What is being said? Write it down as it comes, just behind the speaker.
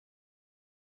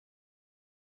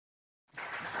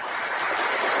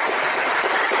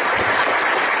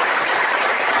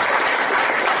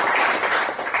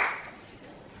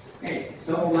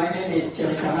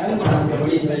Thierry Carrez. I'm the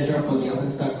release manager for the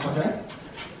OpenStack project.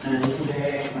 And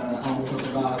today I will talk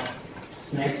about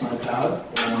snakes on the cloud,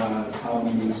 or how we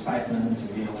use Python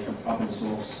to build open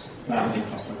source cloud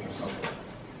infrastructure software.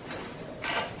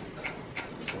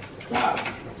 Cloud.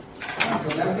 So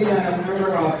there have been a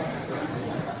number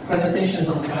of presentations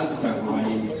on cloud stuff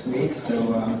already this week. So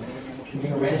you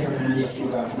can raise your hand if you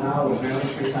have now a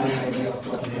very precise idea of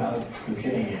what cloud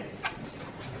computing is.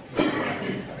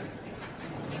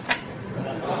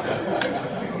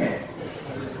 Okay.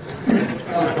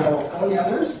 So for all the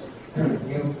others,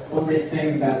 you probably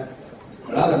think that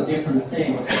a lot of different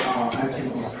things are actually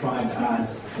described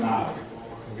as cloud.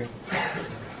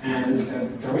 And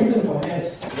the reason for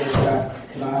this is that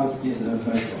cloud is a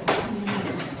buzzword.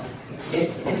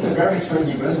 It's a very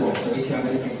trendy buzzword, so if you have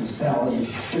anything to sell, you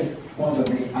should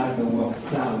probably add the word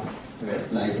cloud to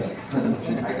it, like a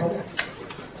presentation title.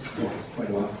 Yeah, quite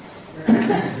well.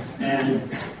 And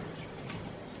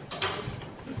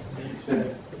the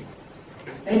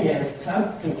thing is,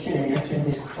 cloud computing actually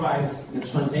describes the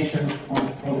transition from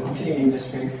the computing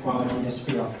industry from an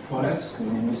industry of products to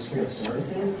an industry of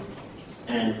services.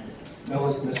 And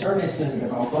the services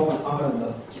that are born out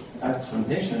of that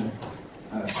transition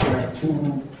share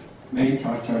two main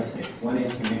characteristics. One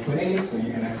is ubiquity, so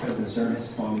you can access the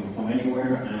service from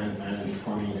anywhere and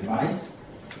from any device.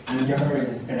 And the other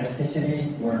is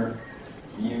elasticity, where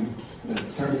the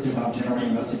services are generally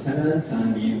multi-tenant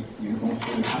and you don't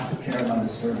really have to care about the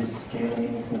service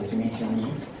scaling to meet your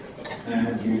needs.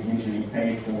 And you usually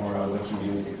pay for what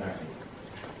you use exactly.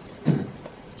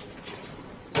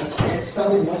 It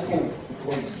started mostly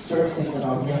with services that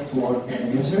are geared towards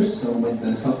end users, so with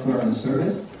the software as a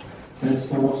service.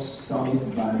 Salesforce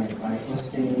started by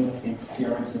hosting its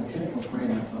CRM solution,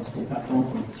 offering a hosting platform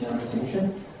for its CRM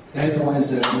solution. Then there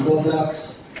was Google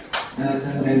Docs,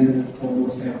 and then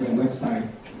almost every website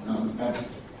that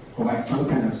provides some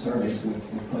kind of service would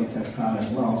call itself cloud as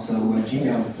well. So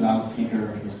Gmail is cloud,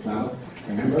 Flickr is cloud,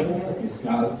 Remember is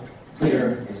cloud,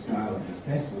 Twitter is cloud, and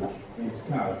Facebook is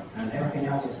cloud, and everything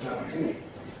else is cloud too.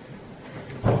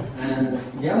 And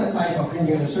the other type of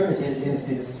end-user services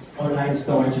is online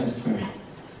storage and streaming.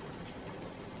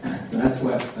 So that's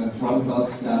what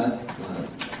Dropbox does,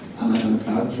 Amazon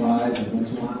Cloud Drive,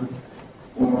 Ubuntu One,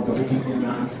 or the recently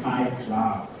announced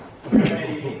iCloud.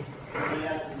 Maybe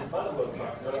add to the buzzword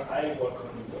factor, I work on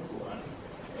Ubuntu One,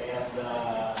 and the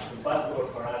buzzword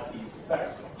for us is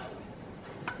Perspective.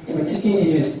 Yeah, but you still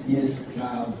need to use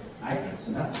cloud icons,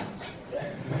 so that counts.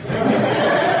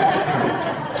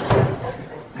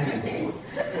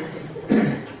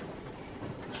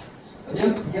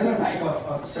 The other type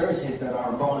of services that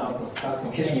are born out of cloud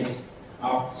computing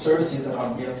are services that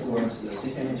are geared towards the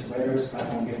system integrators,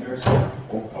 platform builders,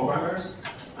 or programmers.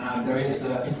 There is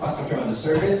infrastructure as a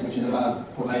service, which is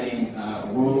about providing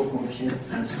raw compute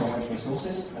and storage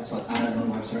resources. That's what Amazon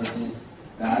Web Services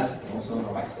does, and also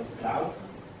Rackspace Cloud.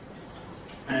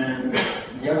 And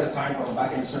the other type of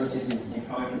backend services is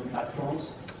deployment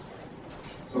platforms.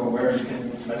 So where you can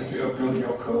basically upload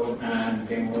your code and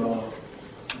they will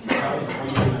deploy it for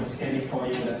you and scale it for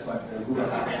you. That's what the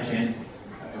Google App Engine,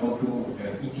 Roku,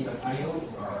 EP.io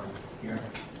are here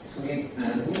this week,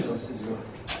 and Windows is your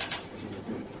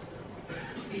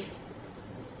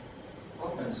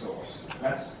open source.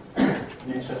 That's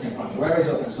an interesting point. Where is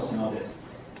open source in all this?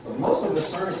 So most of the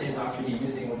services are actually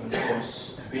using open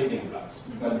source building blocks,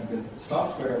 but the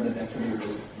software that actually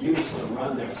use to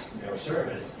run their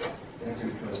service is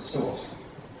actually closed source.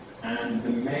 And the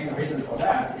main reason for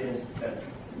that is that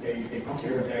they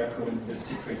consider their code the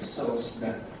secret sauce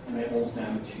that enables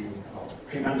them to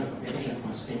prevent the competition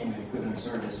from spinning an equivalent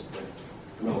service with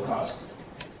low cost.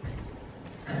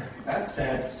 That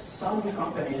said, some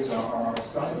companies are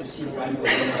starting to see the value of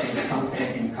having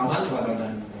something in common rather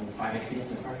than privately,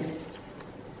 separately.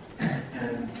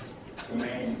 And the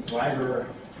main driver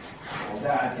of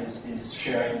that is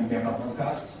sharing development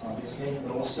costs, obviously,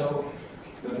 but also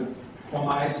the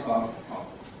promise of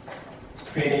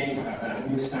creating a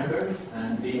new standard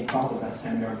and being part of that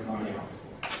standard early on.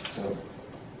 So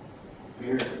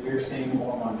we're seeing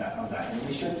more on that. And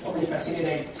we should probably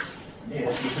facilitate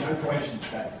this. We should encourage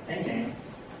that thinking,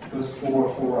 because for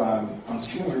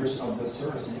consumers of the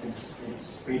services,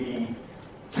 it's pretty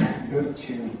good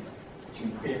to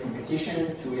create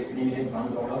competition, to eliminate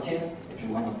vendor lock-in, which is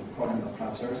one of the problems of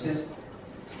cloud services,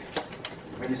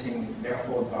 reducing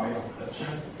therefore barrier of adoption,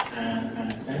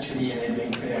 and eventually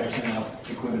enabling federation of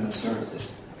equivalent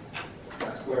services.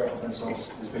 That's where open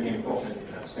source is really important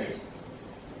in that space.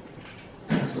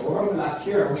 So over the last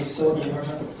year, we saw the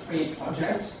emergence of 3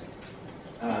 projects.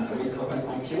 There is Open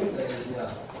Compute, there is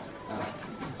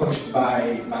pushed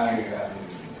by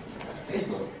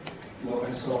Facebook to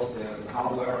open source the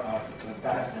hardware of the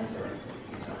data center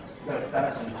design, the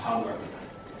data center hardware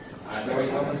design. There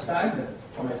is OpenStack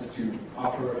that promises to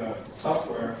offer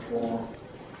software for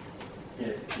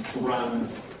to run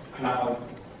cloud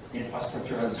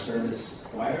infrastructure as a service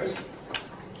providers.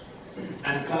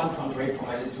 And Cloud Foundry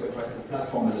promises to address the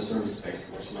platform as a service space,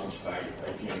 which launched by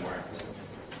VMware.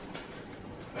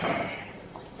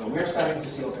 So we're starting to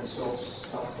see open source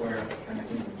software kind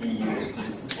of be used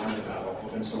to run the cloud, or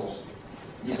open source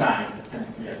design that can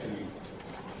be actually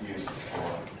used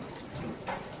for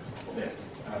this.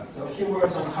 So a few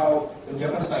words on how the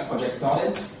OpenStack project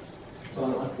started. So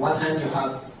on one hand, you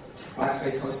have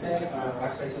Rackspace hosting.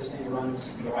 Rackspace hosting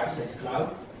runs the Rackspace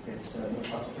cloud. It's an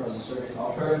infrastructure as a service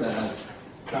offer that has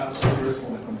cloud servers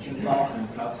on the compute part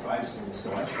and cloud files on the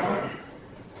storage part.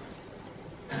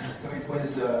 So it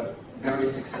was very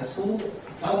successful.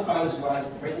 Cloud files was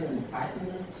written in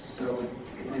Python, so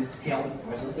it scaled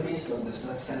horizontally, so the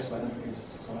success wasn't really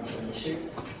so much of an issue.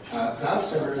 Cloud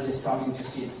servers is starting to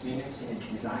see its limits in its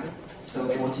design, so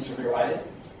they wanted to rewrite it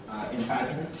in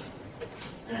Python,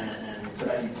 and so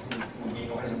that it would be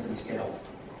horizontally scaled,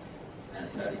 and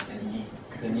so that it can meet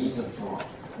the needs of tomorrow.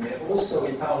 We have also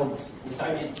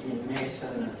decided in May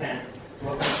 2010 to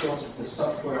open source the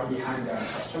software behind their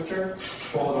infrastructure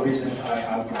for the reasons I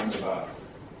outlined above.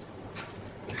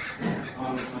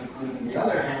 On the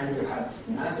other hand, you have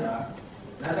NASA.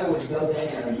 NASA was building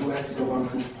a US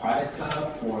government private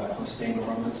cloud for hosting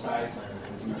government sites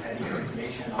and heavy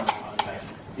calculation on like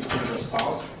pictures of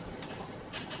stars.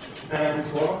 And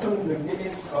to overcome the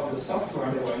limits of the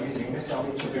software they were using, they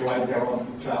started to rewrite their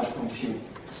own cloud compute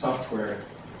software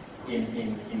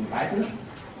in Python.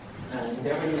 And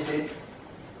they released it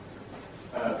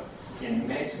in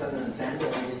May 2010. They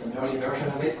released an early version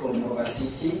of it called Nova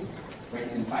CC,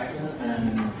 written in Python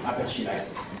and Apache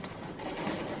license.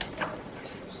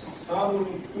 Some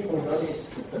people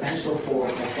noticed the potential for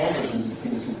conversions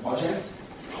between the two projects.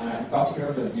 In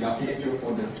particular, the architecture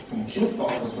for the compute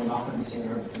part was remarkably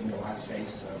similar between the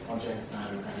Rackspace project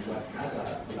and what NASA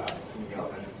allowed in the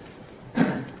open.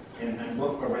 and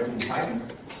both were written in Python.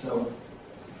 So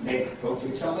they talked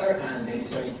to each other and they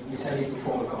decided to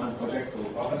form a common project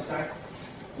called OpenStack,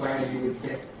 where you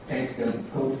would take the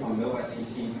code from Nova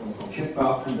CC from compute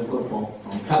part and the code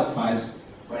from cloud files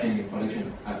running in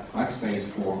production at Rackspace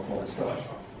for the storage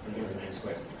part. And here the main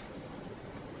square.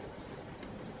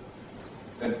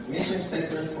 The mission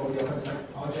statement for the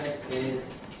OpenStack project is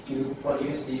to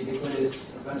produce the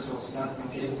ubiquitous open source cloud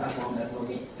computing platform that will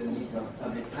meet the needs of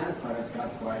public and private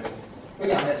cloud providers,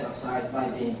 regardless of size, by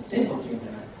being simple to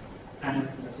implement and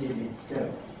massively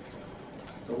scalable.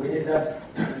 So we did that.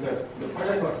 The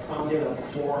project was founded on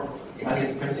 4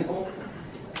 basic principles.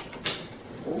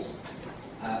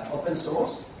 Open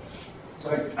source.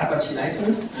 So it's Apache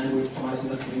license, and we promise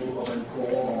not to do open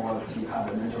core or to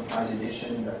have an enterprise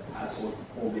edition that has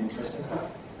all the interesting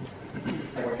stuff.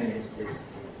 Everything is in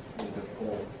the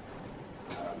core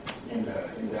in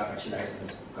the Apache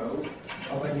license code.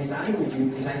 Open design, we do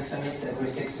design summits every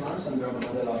 6 months under the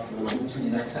model of Ubuntu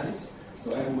design summits.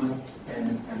 So everyone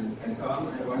can come,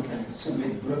 everyone can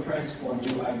submit blueprints for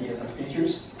new ideas and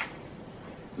features.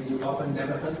 We do open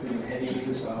development, we do heavy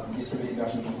use of distributed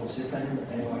version control system.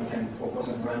 Anyone can propose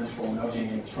a branch for merging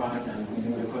in trunk, and we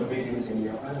do the code reviews in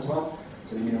the open as well.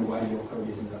 So you know why your code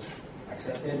is not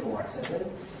accepted or accepted.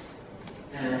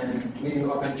 And we do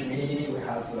open community, we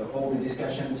have all the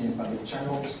discussions in public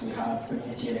channels, we have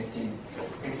community elected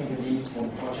technical leads for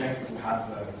the project, we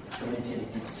have community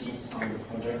elected seats on the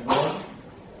project board.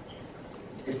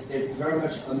 It's very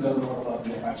much under the model of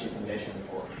the Apache Foundation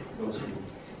for those who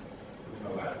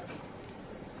know about it.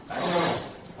 I don't know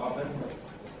it's open,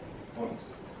 but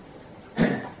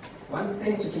one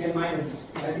thing to keep in mind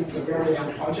is that it's a very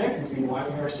young project. It's been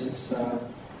 1 year since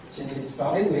it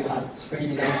started. We had 3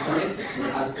 design summits, we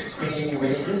had 3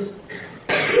 releases.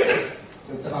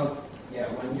 So it's about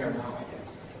 1 year now, I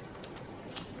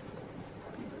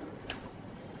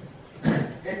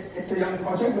guess. It's a young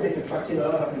project, but it attracted a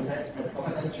lot of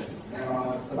attention. There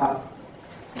are about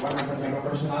 100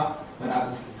 developers now that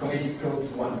have committed code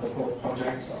to one of the core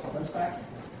projects of OpenStack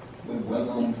with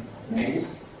well-known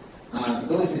names.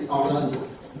 Those are not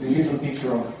the usual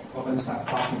picture of OpenStack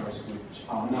partners, which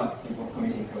are not people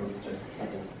committing code, just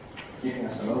people giving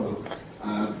us a logo.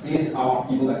 These are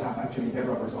people that have actually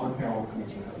developers on payroll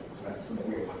committing code. So that's the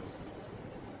weird ones.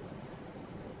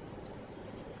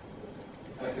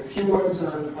 A few words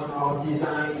on our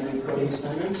design and coding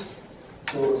standards.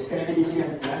 So scalability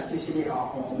and elasticity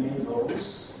are our main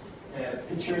goals.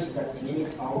 Features that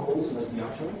limit our goals must be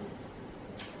optional.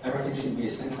 Everything should be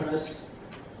asynchronous.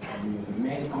 The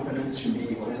main components should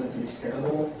be horizontally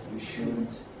scalable. We should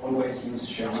always use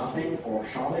share nothing or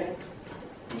sharding.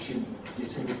 We should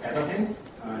distribute everything,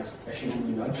 especially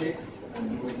in logic,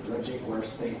 and with logic where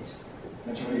state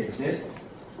naturally exists.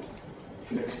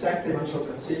 We should accept eventual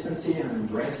consistency and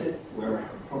embrace it where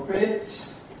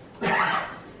appropriate.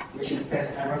 We should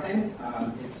test everything.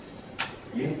 It's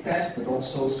unit tests, but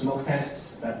also smoke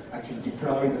tests that actually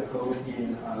deploy the code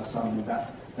in some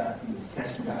that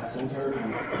test data center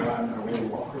and run a real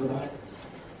worker with that.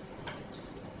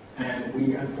 And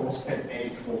we enforce PEP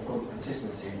 8 for code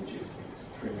consistency, which is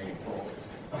extremely important.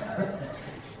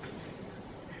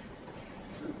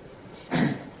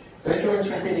 So if you're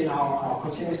interested in our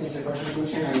continuous integration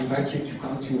toolchain, I invite you to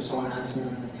come to Soren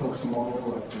Hansen talk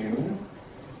tomorrow at noon.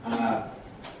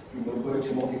 We'll go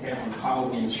into more detail on how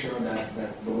we ensure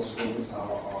that those rules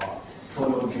are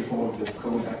followed before the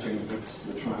code actually hits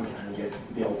the trunk and get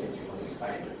built into those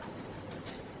packages.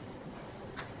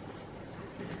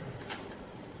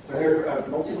 There are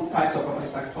multiple types of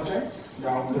OpenStack projects. There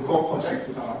are the core projects,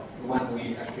 which are the one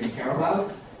we actually care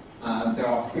about. There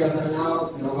are 3 of them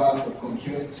now: Nova for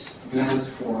compute, Glance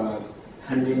for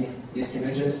handling disk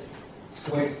images,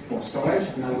 Swift for storage,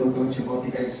 and I will go into more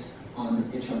details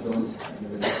on each of those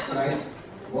in the next slides.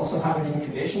 We also have an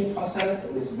incubation process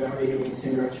that is very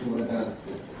similar to the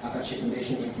Apache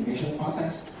Foundation incubation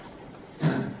process.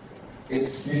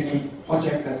 It's usually a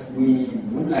project that we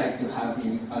would like to have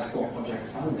in as core projects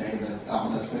someday that are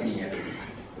not ready yet.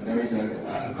 There is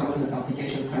a common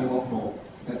application framework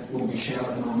that will be shared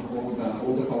among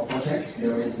all the core projects.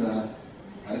 There is a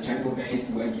Django-based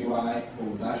web UI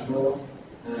for dashboard,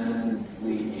 and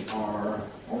we are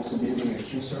also building a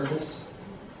queue service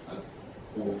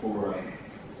for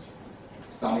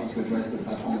starting to address the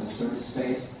platform as a service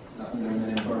space.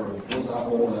 Those are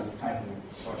all Python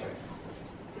projects.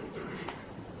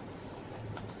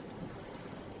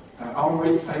 Our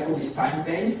release cycle is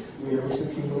time-based. We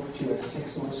recently moved to a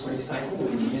 6-month release cycle.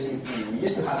 We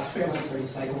used to have 3-month release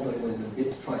cycle, but it was a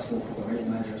bit stressful for the release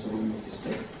manager, so we moved to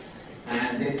 6.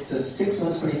 And it's a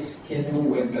 6-month release schedule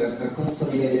with the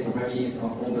consolidated release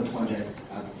of all the projects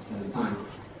at the same time.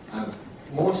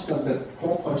 Most of the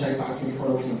core projects are actually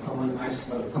following a common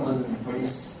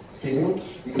release schedule,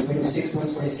 because we do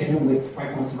 6-month release schedule with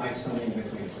frequent milestone in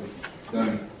between.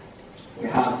 So we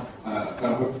have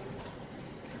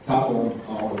top of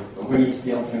our release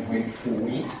built every 4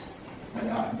 weeks that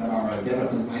are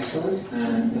development milestones,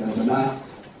 and the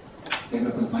last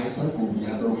development milestone, called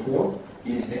the other 4,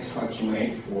 is extra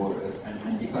QA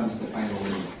and becomes the final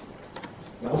release.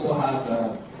 We also have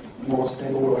a more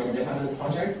stable or independent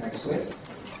project like Swift,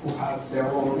 who have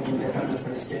their own independent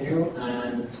release schedule,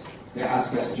 and they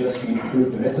ask us just to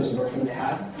include the latest version they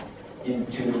have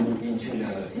into the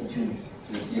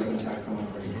OpenStack common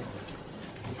release.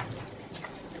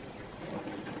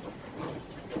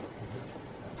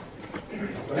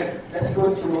 So let's go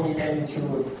into more detail into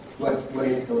what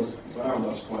are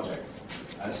those projects.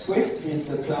 Swift is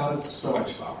the cloud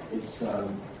storage part. It's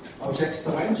object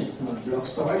storage, it's not block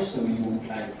storage, so you won't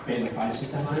create a file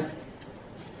system on it.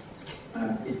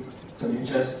 So you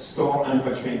just store and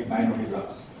retrieve binary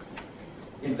blocks.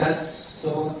 It does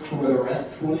so through a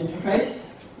RESTful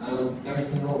interface. There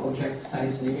is no object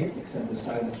size limit except the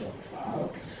size of your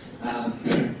file.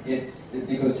 It's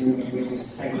because we use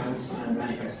segments and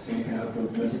manifests, so you can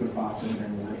upload multiple parts and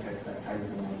then the manifest that ties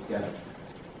them all together.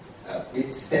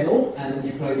 It's stable and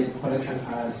deployed in production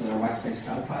as a whitespace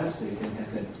cloud file, so you can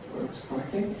test that it works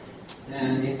correctly.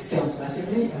 And it scales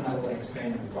massively, and I will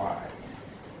explain why.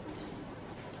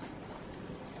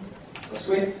 So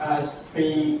Swift has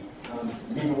 3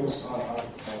 levels of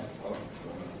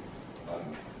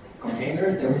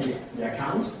containers. There is the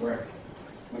account,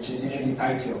 which is usually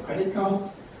tied to a credit card.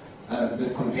 The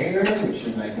container, which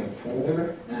is like a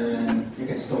folder, and you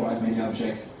can store as many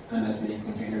objects and as many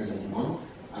containers as you want.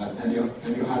 And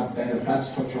you have then a flat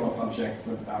structure of objects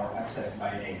that are accessed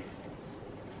by name.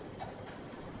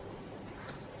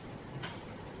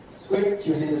 Swift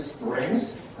uses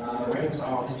rings. Rings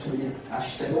are distributed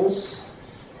hash tables.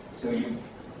 So you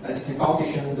basically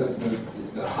partition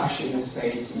the hashing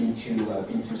space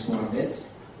into smaller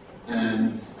bits.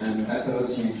 And that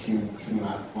allows you to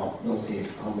well, we'll see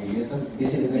how we use them.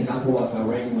 This is an example of a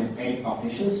ring with 8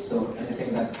 partitions, so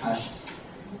anything that hashed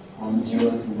from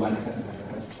 0 to 1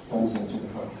 falls into the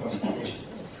first partition.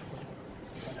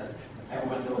 Does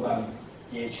everyone know about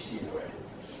DHTs already?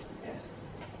 Yes.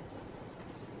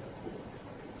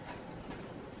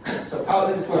 So how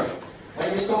does it work?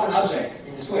 When you store an object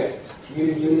in Swift, you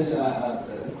use a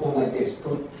code like this: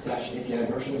 put /API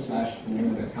version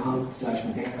 /name of account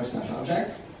 /container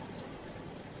 /object.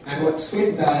 And what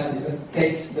Swift does is it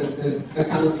takes the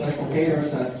account slash container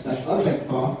slash object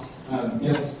part,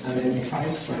 builds an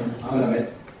MD5 sum out of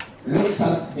it, looks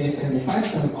up this MD5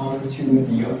 sum onto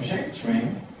the object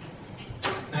string,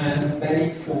 and then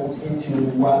it falls into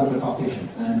one of the partition.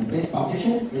 And this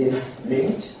partition is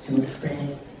linked to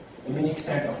a unique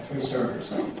set of 3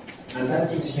 servers. And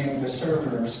that gives you the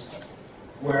servers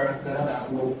where the data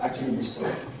will actually be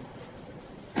stored.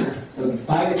 So the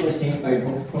file is received by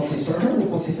a proxy server. The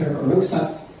proxy server looks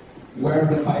up where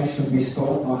the file should be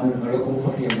stored on a local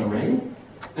copy of the ring,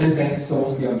 and then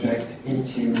stores the object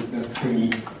into the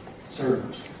 3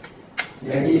 servers.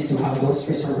 The idea is to have those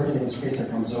 3 servers in 3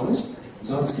 separate zones.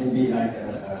 Zones can be like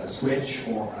a switch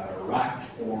or a rack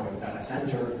or a data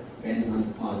center based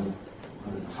on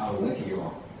how lucky you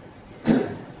are.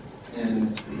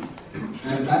 And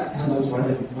that handles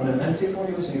redundancy for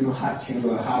you, so you don't have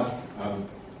to have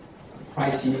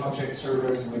pricey object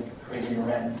servers with crazy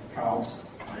red cards.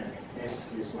 And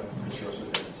this is what ensures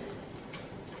redundancy.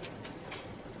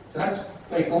 So that's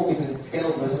pretty cool because it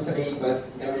scales horizontally,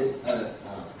 but there is a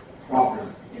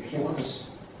problem. If you want to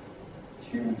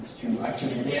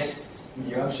actually list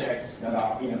the objects that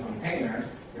are in a container,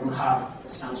 you don't have a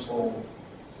central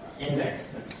index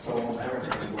that stores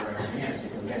everything where everything is,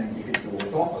 because then it defeats the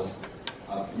whole purpose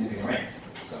of using rings.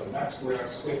 So that's where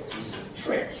Swift uses a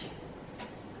trick.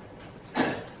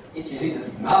 It uses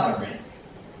another ring.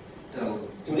 So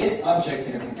to list objects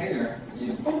in a container,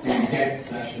 you do get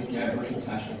 /API version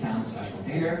 /account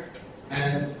 /container,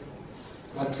 and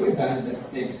what Swift does is that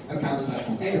it takes account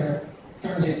 /container,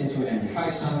 turns it into an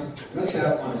MD5 sum, looks it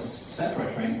up on a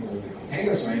separate ring called the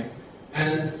containers ring,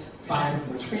 and finds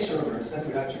the 3 servers that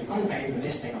will actually contain the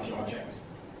listing of your object.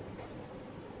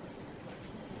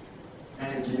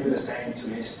 And you do the same to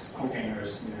list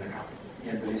containers in an account.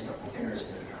 You get the list of containers in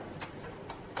an account.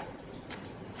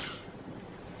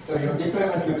 So your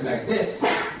deployment looks like this.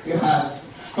 You have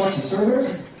proxy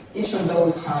servers. Each of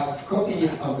those have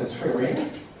copies of the 3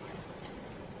 rings.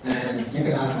 And you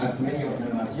can have many of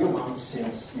them as you want,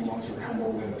 since you want to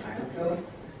handle with a client load.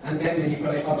 And then you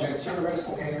deploy object servers,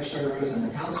 container servers,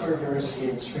 and account servers in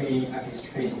at least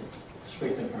three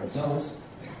separate zones.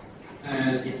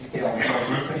 And it scales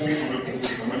horizontally, and you can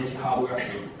use commodity hardware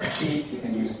for cheap. You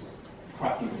can use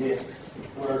crappy disks.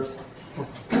 It works.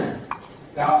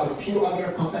 There are a few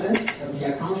other components.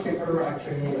 The account sweeper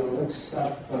actually looks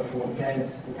up for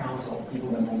dead accounts of people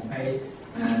that don't pay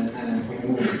and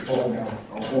removes all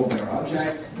their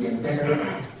objects. The embedded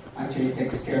actually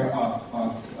takes care of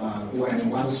when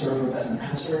one server doesn't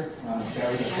answer.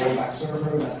 There is a fallback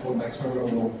server. That fallback server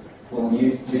will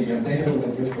use the embedded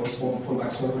will use those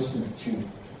fallback servers to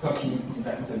copy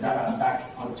the data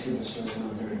back onto the server,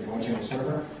 the original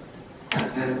server.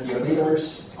 And the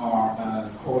auditors are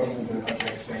crawling the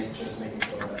object space, just making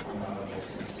sure that when that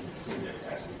object is still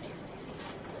accessed.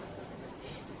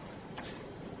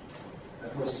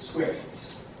 That was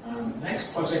Swift.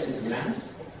 Next project is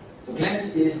Glance. So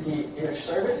Glance is the image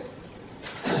service.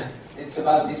 It's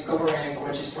about discovering,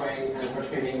 registering, and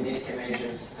retrieving disk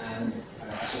images and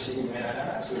associated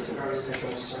metadata. So it's a very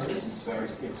special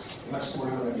service. It's much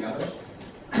smaller than the other.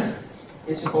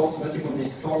 It supports multiple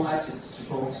disk formats. It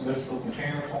supports multiple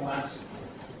container formats.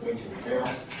 Going to details.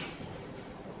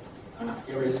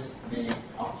 Here is the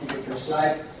architecture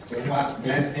slide. So you have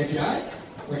Glance API,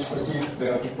 which receives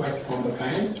the request from the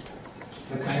clients.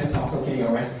 The clients are talking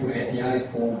a RESTful API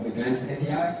called the Glance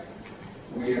API.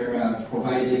 We're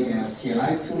providing a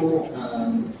CLI tool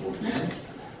for Glance,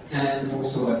 and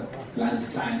also a Glance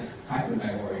client Python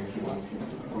library if you want to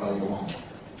run your own.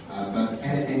 But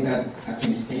anything that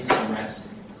actually speaks to REST,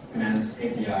 Glance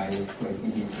API is quite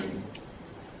easy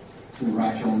to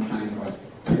write your own client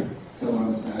code. So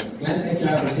Glance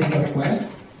API receives a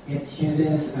request. It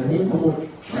uses an internal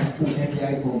RESTful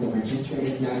API called the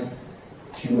registry API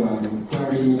to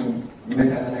query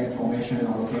metadata information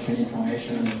or location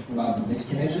information about the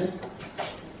disk images.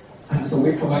 So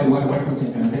we provide one reference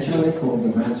implementation of it called the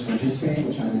Glance registry,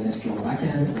 which has an SQL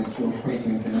backend, but feel free to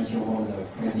implement your own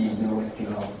crazy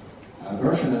NoSQL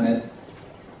version of it,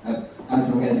 as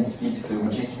long as it speaks the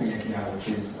registry API, which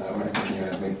is REST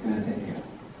API with Glance API.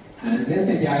 And Glance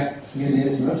API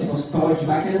uses multiple storage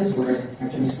backends where it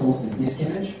actually stores the disk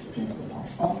image, which is a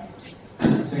large part.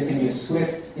 So it can use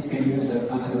Swift, it can use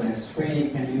Amazon S3,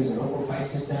 it can use a local file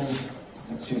system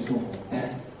that's useful for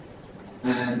test.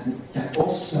 And it can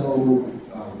also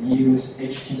use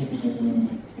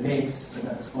HTTP links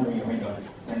that's only read-on.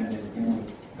 And it will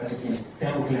basically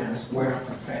tell Glance where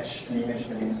to fetch an image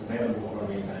that is available over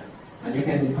the internet. And you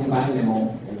can combine them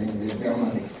all, and they are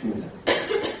not exclusive.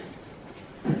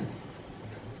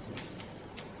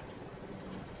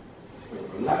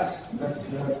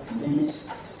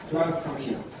 run from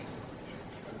here.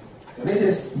 So this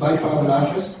is by far the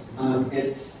largest.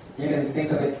 You can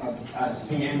think of it as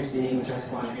VMs being just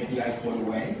one API call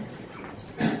away.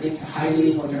 It's a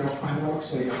highly modular framework,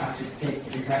 so you have to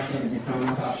pick exactly the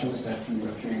deployment options that you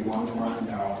actually want to run.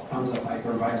 There are tons of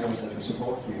hypervisors that you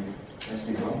support. You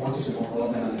basically don't want to support all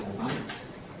of them at the same time.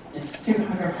 It's still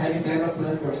under heavy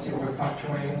development. We're still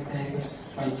refactoring things,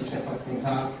 trying to set things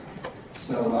up.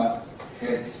 So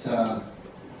it's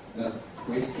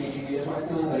risky to use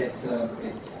right now, but it's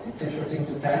interesting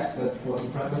to test. But for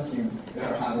deployment, you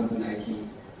better have a good IT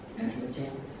management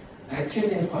team. And it's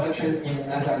used in production in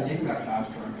Lasagne cloud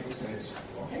currently, so it's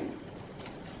working.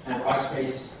 And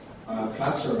Rackspace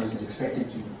cloud service is expected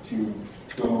to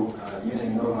go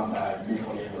using Nova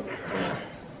before the end of the year.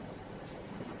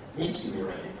 Needs to be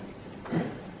ready.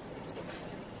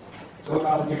 So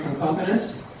about different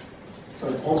components. So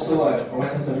it's also a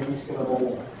horizontally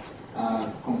scalable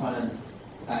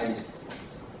component-based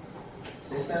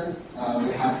system.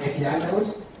 We have API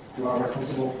nodes who are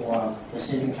responsible for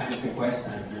receiving client requests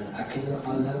and acting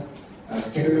on them.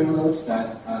 Scheduler nodes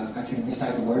that actually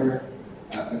decide where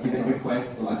a given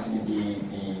request will actually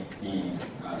be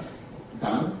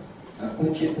done. A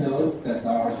compute node that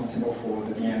are responsible for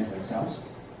the VMs themselves.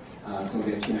 So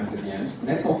they spin up the VMs.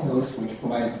 Network nodes which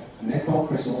provide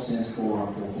network resources for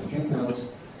compute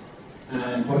nodes.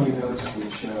 And volume nodes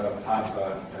which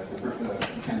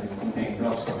can contain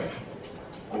blob storage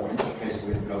or interface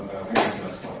with blob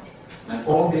storage. And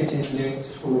all this is linked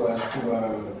through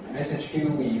an message queue.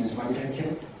 We use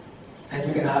RunEventQueue. And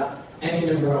you can have any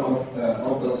number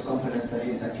of those components that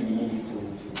is actually needed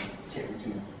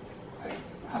to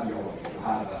have your work. You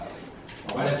have a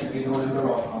relatively low number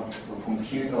of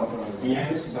compute of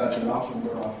VMs, but a large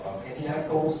number of API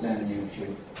calls, then you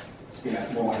should spin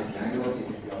up more API nodes. If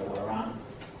it's the other way around,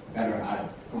 better add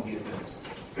compute nodes.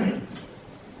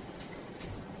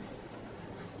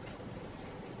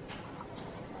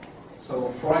 So,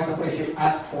 for example, if you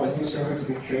ask for a new server to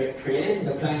be created,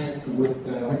 the client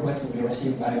request would be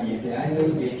received by the API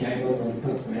node. The API node will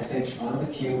put a message on the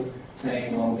queue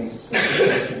saying, well, this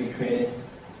server should be created.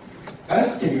 A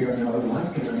scheduler node, one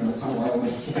scheduler node somewhere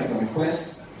will pick up the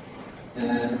request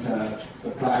and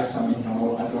apply some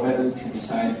internal algorithm to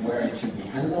decide where it should be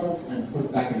handled and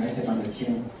put back a message on the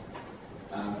queue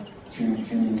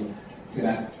to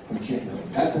that compute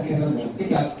node. That compute node will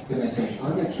pick up the message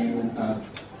on the queue,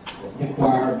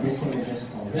 require disk images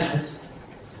from events,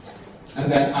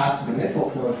 and then ask the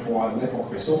network node for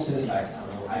network resources like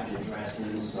IP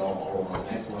addresses or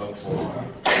networks or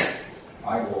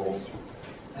firewalls,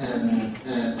 and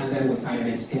then we'll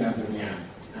finally spin up the VM.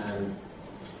 And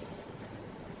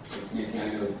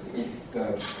if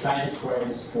the client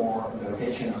queries for the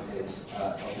location of his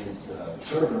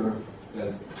server,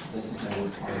 the system will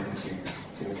point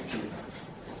to the compute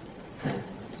node.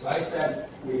 So I said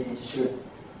we should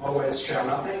always share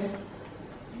nothing,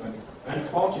 but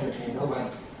unfortunately no one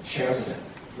shares it.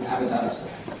 We have a data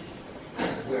set.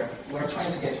 We're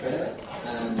trying to get rid of it,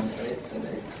 and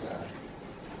it's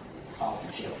hard to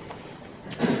kill.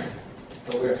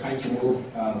 So we're trying to move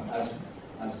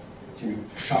to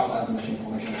shard as much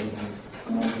information as we can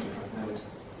among the different nodes,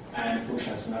 and push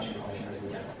as much information as we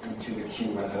can into the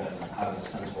queue rather than have a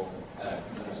central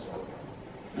data store.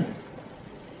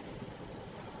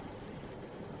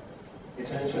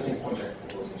 It's an interesting project.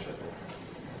 It was interesting.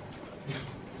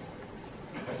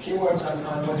 A few words on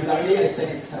modularity. I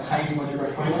said it's a highly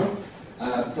modular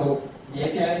framework. So the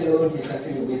API node is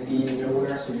actually WSGI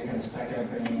middleware, so you can stack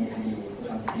up any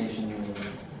authentication,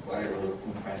 whatever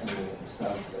compressing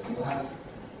stuff that you have.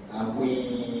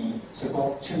 We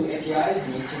support two APIs,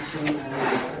 the EC2 and the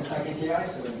OpenStack API.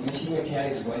 So the EC2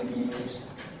 API is widely used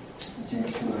due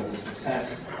to the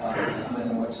success of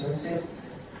Amazon Web Services.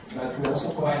 But we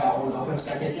also provide our own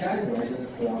OpenStack API. The reason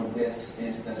for this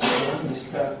is that we don't want to be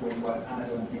stuck with what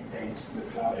Amazon dictates the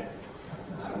cloud is.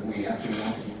 We actually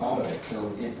want to be part of it.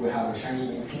 So if we have a shiny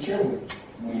new feature,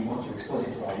 we want to expose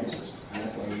it to our users. And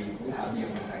that's why we have the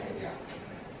OpenStack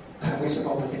API. We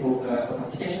support multiple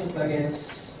authentication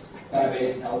plugins,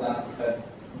 database, LDAP, but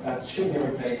that should be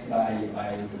replaced by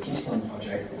the Keystone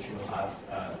project, which will have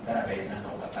database and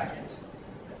LDAP backends.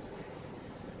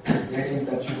 The idea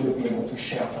that you will be able to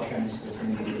share tokens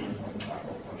between the different OpenStack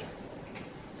projects.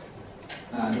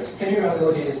 The scheduler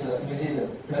node uses a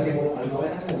pluggable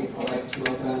algorithm. We provide two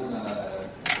of them,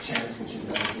 Chance, which is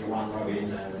basically round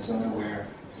robin, and ZoneAware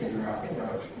scheduler. I think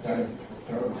they're the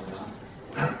third one now.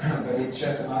 But it's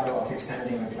just a matter of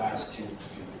extending the class to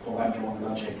provide your own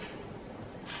logic.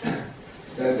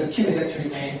 The queue is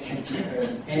actually any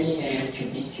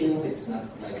AMQP queue. It's not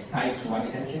like tied to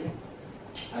RunEventQueue.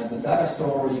 At the data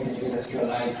store, you can use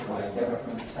SQLite for like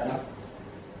development setup.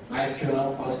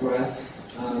 MySQL, Postgres,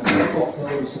 network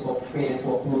node, we support 3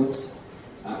 network nodes,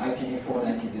 IPv4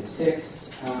 and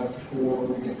IPv6. For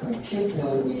the compute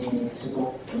node, we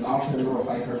support a large number of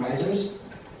hypervisors.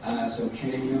 So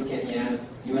QEMU, KVM,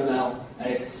 UML,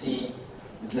 LXC,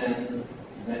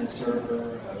 Zen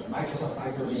server, Microsoft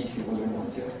Hyper-V if you really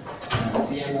want to,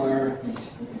 VMware,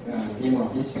 VMware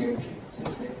vSphere,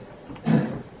 simply.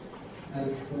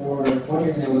 And for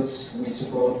volume nodes, we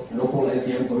support local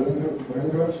LVM volume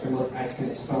groups, remote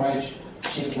access storage,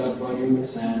 chip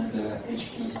volumes, and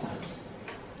HP SANs.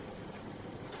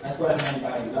 That's what I meant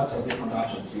by lots of different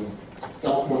options. You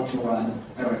don't want to run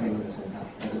everything at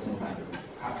the same time. You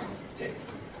have to pick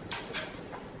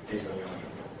based on your own.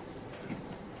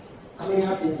 Coming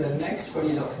up in the next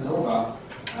release of Nova,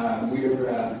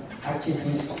 we're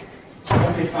actively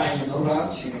simplifying Nova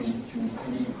to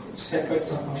separate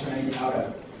some functionality out of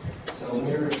it. So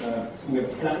we're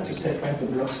planning to separate the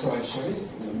block storage service,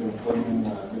 the volume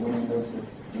nodes that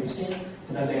you've seen,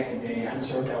 so that they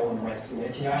answer their own RESTful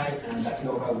API, and that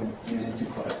Nova will use it to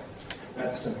call it.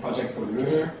 That's a project called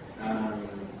Lunar,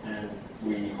 and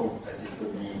we hope that it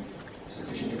will be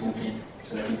sufficient to complete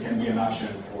so that it can be an option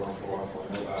for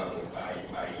Nova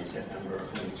by September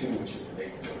 22, which is the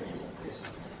date of the release of this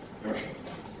version.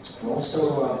 We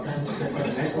also plan to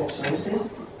separate the network services.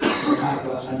 We have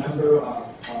a number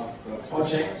of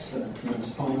projects that have been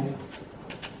spawned,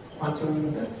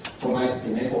 Quantum, that provides the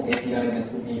network API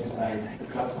that would be used by the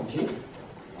cloud compute.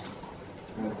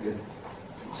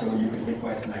 So you could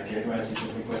request an IP address, you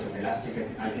could request an elastic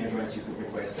IP address, you could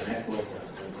request a network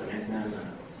and connect them,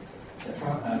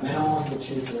 etc. Melange,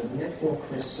 which is a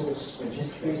network resource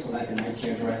registry, so like an IP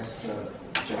address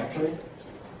directory.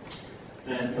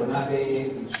 And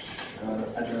Donabe, which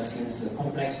addresses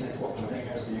complex network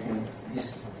containers, so you can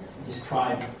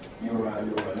describe your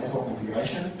network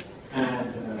configuration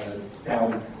and tell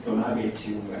Donabe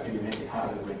to actually make it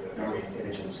happen with very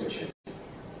intelligent switches.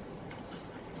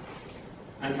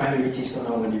 And finally, Keystone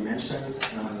already mentioned.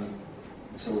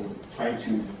 So try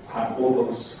to have all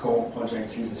those core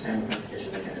projects use the same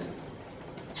authentication mechanism.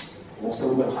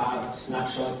 Also, we'll have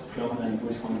snapshot, clone, and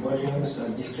boot from volumes,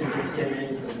 distributed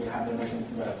scaling, because we have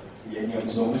the idea of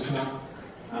zones now.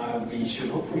 We should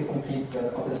hopefully complete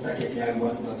the OpenStack API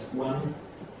 1.1,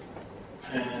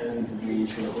 and we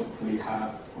should hopefully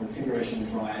have configuration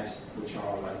drives, which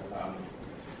are like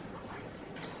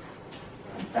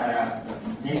data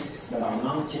disks that are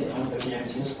mounted on the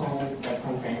VM's use phone that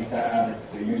contain data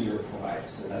that the user provides.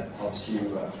 So that helps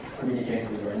you communicate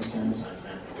with your instance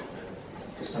and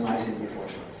customize it before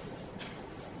you.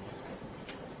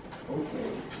 Okay.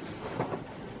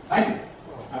 Python.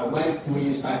 Why do we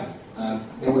use Python?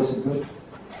 There was a good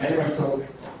Thierry talk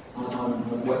on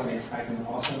what makes Python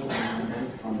awesome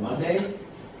on Monday.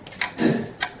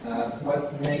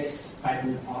 What makes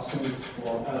Python awesome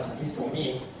for us, at least for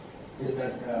me, is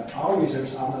that our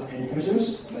users are not end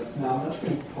users, but are not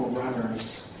really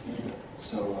programmers either.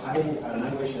 So having a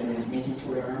language that is easy to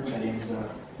learn, that is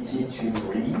easy to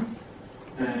read,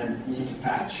 and easy to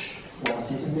patch for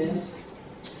sysadmins,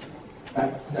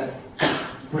 that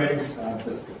brings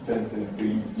the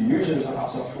users of our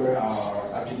software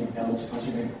are actually able to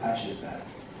contribute patches back.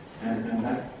 And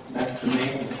that's the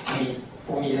main,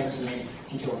 for me, that's the main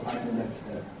feature of Python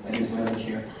that is relevant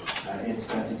here. It's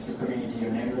that it's a community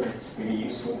enabler. It's really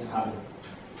useful to have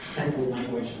a simple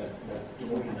language that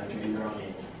people can actually learn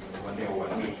in 1 day or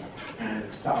 1 week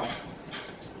and start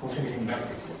contributing bug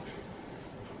fixes.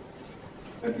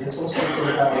 But it's also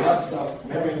there are lots of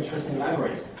very interesting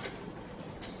libraries.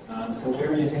 So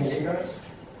we're using Lizard,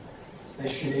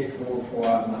 especially for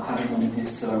having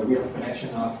this weird collection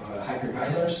of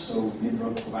hypervisors. So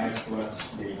Lizard provides for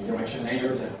us the indirection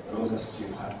layer that allows us to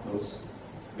have those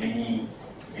many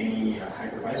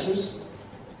hypervisors.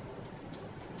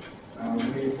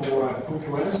 For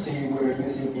concurrency, we're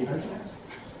using EventLet.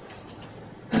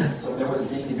 So there was a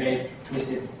big debate,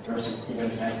 Twisted versus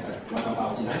EventLet at one of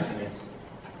our design summits.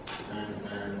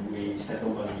 And we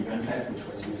settled on EventLet, which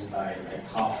was used by like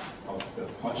half of the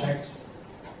project.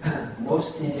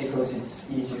 Mostly because it's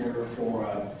easier for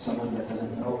someone that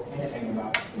doesn't know anything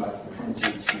about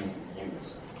concurrency to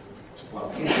use.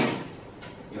 Well,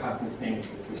 you have to think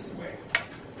the twisted way.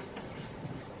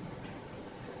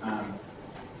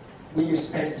 We use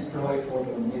Space Deploy for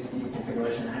the WSGI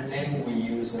configuration handling. We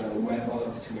use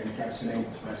Webhook to encapsulate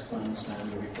response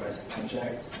and request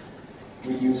objects.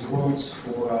 We use Roots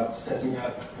for setting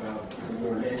up, if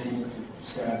we're lazy, to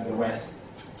set up the REST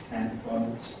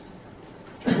endpoint.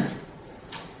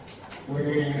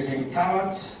 We're using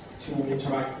Carrez to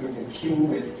interact with the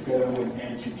queue together with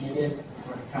MQPDIP.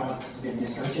 Account has been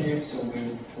discontinued, so we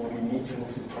need to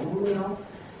move to Congo now.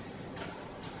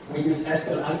 We use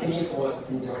SQL Alchemy for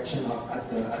interaction at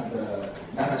the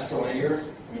data store layer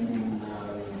in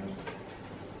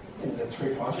the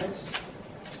 3 projects.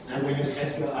 And we use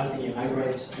SQL Alchemy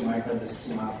migrate to migrate the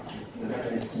schema, the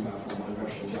database schema from one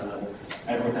version to another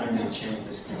every time they change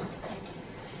the schema.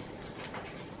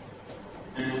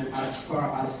 And as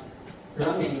far as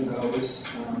plumbing goes,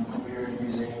 we're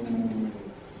using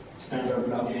standard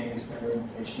logging, standard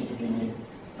HTTP,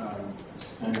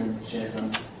 standard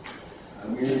JSON.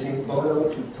 We're using Bolo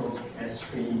to talk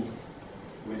S3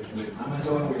 with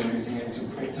Amazon. We're using it to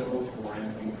crypto for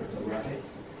anything cryptographic.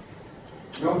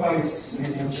 Nova is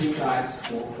using G-flags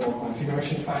for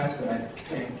configuration files, but I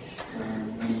think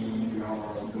we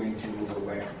are going to move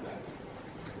away from that.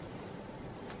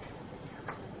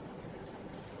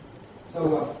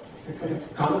 So, if we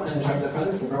comment and join the fund,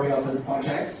 it's a very open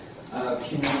project. A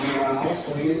few URLs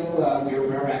for you. We are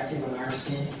very active on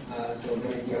IRC. So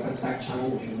there is the OpenStack channel,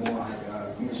 which is more like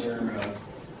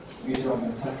user of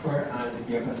the software, and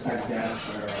the OpenStack dev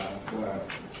where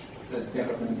the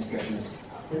development discussions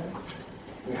happen.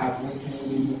 We have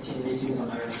weekly team meetings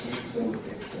on IRC, so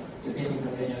it's a bit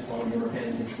inconvenient for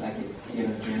Europeans. It's like at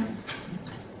 11 p.m.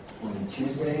 on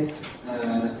Tuesdays,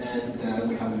 and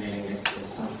we have a mailing list, a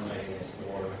central mailing list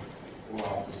for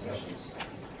our discussions.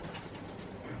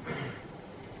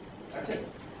 That's it.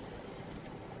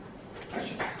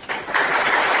 Questions?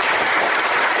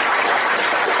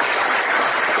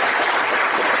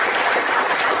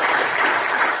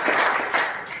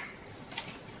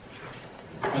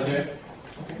 Are there?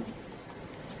 Okay.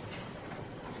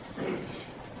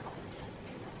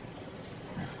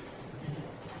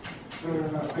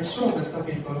 I saw OpenStack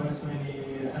implements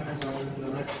many Amazon and the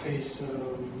Rackspace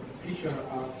feature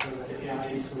at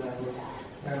APIs level.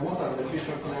 What are the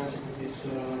future plans in these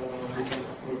different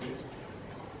approaches?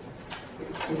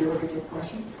 Could you repeat your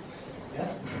question? Yes.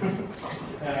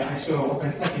 I saw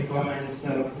OpenStack implements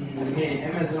many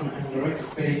Amazon and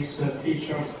Rackspace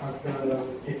features at the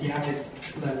APIs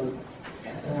level.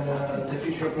 Yes. The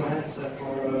future plans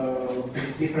for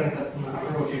these different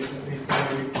approaches, if we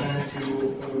plan to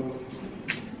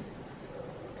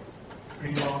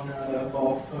bring on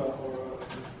both or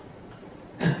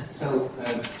So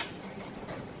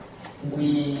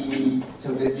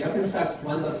the OpenStack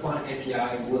 1.1 API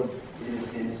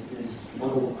is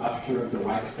modeled after the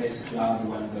Rackspace Cloud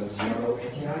 1.0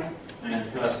 API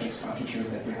and plus extra features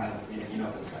that we have in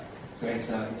OpenStack. So it's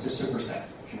a superset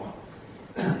if you want.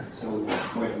 So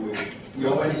we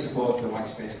already support the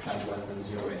Rackspace Cloud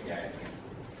 1.0 API, I think,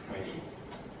 pretty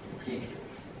completely.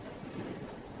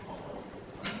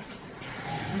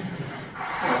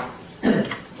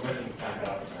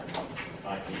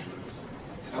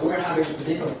 We're having a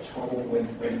bit of trouble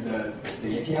with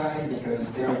the API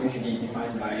because they are usually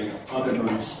defined by other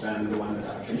groups than the one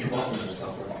that actually work with the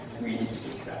software. We need to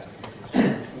fix that.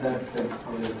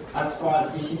 As far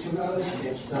as EC2 goes,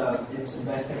 it's the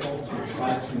best effort to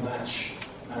try to match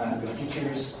the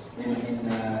features in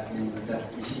that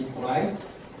EC2 provides.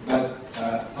 But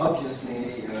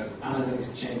obviously, Amazon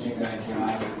is changing the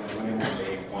API whenever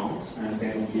they want, and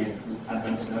they don't give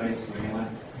advance notice to anyone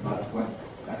about what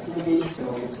that will be.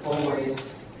 So it's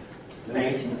always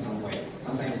late in some ways.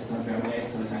 Sometimes it's not very late,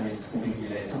 sometimes it's completely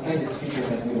late. Sometimes it's features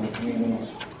that we don't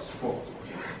support.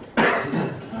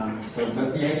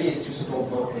 But the idea is to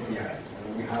support both APIs.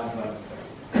 We have,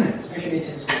 especially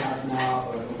since we have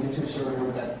now a Ubuntu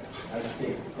server that has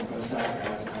picked OpenStack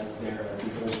as their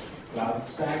default cloud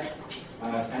stack,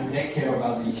 and they care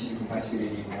about the EC2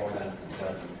 compatibility more than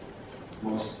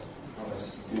most of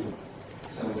us do.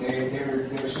 So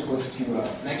they're supposed to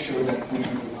make sure that we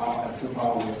are at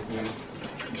par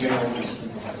with general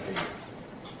EC2 compatibility.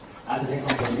 As an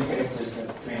example, eucalyptus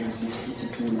that claims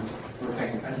EC2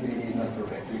 perfect compatibility is not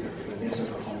perfect either because they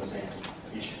suffer from the same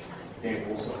issue. They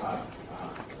also have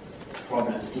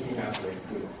problems keeping up with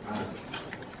Amazon.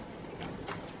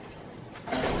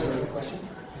 Is there a question?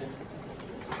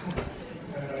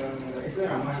 Is there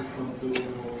a milestone to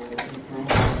improve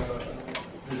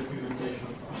the documentation?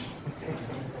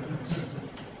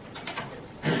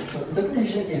 So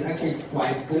documentation is actually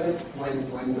quite good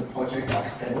when the projects are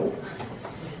stable.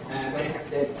 But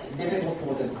it's difficult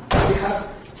for we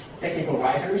have technical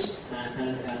writers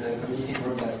and a community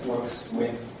group that works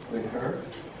with her.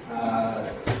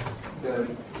 The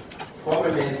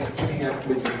problem is keeping up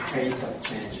with the pace of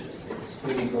changes. It's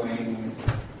really going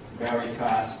very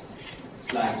fast.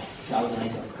 It's like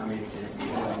thousands of commits in a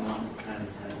month, and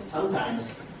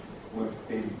sometimes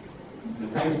the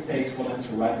time it takes for them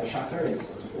to write the chapter,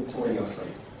 it's already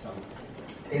obsolete. So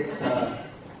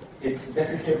it's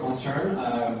definitely a concern,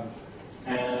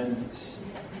 and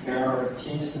there are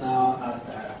teams now at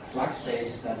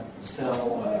Rackspace that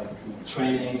sell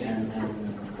training and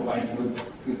provide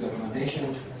good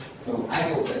documentation. So I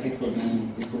hope that it will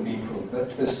be improved.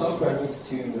 But the software needs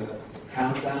to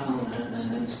calm down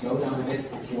and slow down a bit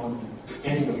if you want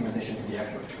any documentation to be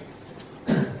accurate.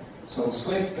 So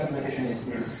Swift documentation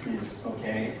is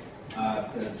okay.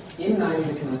 The inline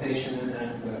documentation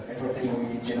and everything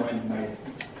we generate by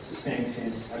Sphinx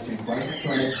is actually quite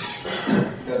accurate.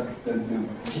 The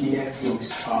PDF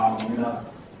books are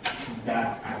not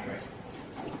that accurate,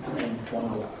 and for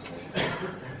Nova especially.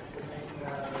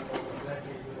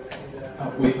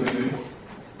 Wait, wait.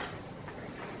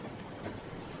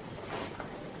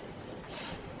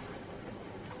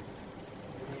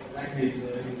 Like this, in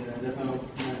the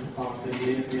development part, the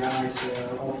APIs,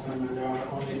 often there are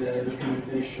only the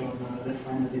documentation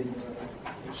defined in the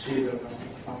procedure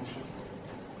function.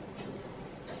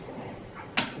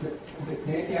 The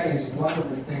API is one of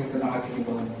the things that are actually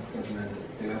not documented.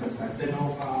 The OpenStack. The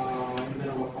Nova, in the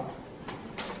Nova part.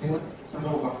 In what? The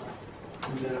Nova.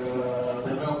 The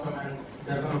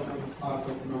development part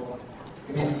of Nova.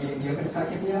 You mean the OpenStack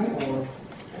API, or?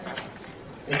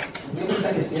 The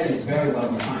OpenStack API is very well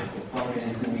defined. The problem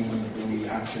is, do we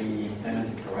actually implement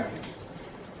it correctly?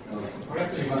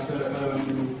 Correctly, but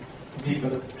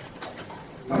deeper.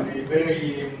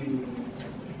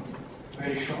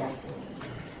 Very short.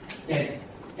 Yeah, it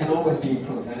can always be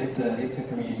improved, and it's a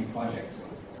community project. So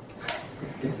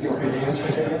if you're really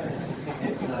interested,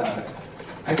 it's.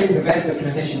 I think the best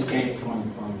documentation came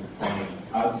from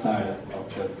outside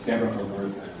of the developer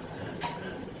group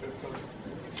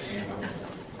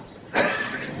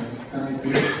Can I do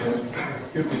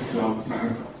Hybrid Cloud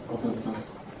using OpenStack?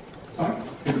 Sorry?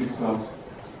 Hybrid Cloud.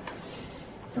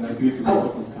 Can I do it with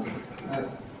OpenStack?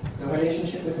 The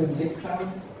relationship between big cloud.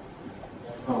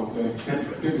 Oh,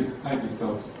 hybrid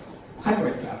clouds.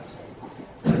 Hybrid clouds.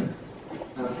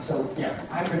 So yeah,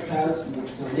 hybrid clouds.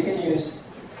 You can use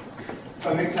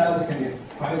public clouds. It can be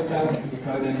private clouds. You can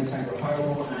deploy them inside your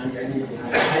firewall. And the idea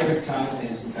behind hybrid clouds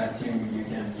is that you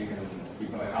can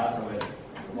deploy half of it.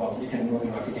 Well, you can move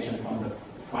your application from the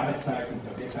private side to the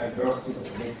public side first to the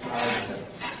public cloud, etc.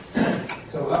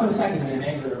 So OpenStack is an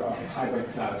enabler of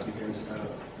hybrid clouds because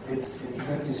it's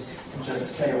good to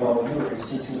just say, well, Europe is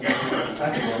C2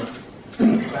 compatible,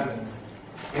 but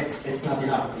it's not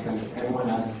enough because everyone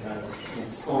has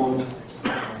its own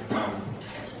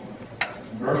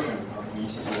version of the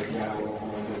EC2 API or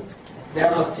they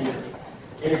are not similar.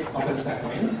 If OpenStack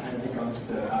wins and becomes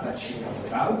the Apache of the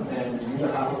cloud, then you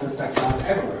will have OpenStack clouds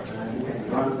everywhere, and you can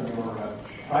run your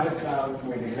private cloud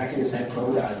with exactly the same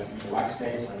code as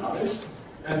Rackspace and others.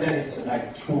 And then it's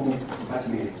like true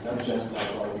compatibility. It's not just like,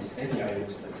 oh, this API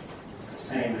looks like it's the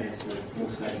same and it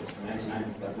looks like it's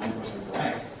 99.9%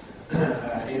 correct.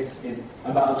 It's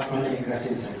about running exactly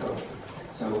the same code.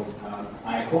 So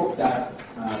I hope that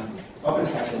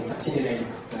OpenStack will facilitate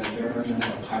the emergence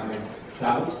of hybrid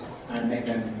clouds and make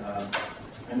them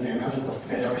and the emergence of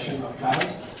federation of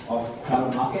clouds, of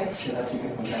cloud markets, so that you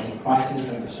can compare the prices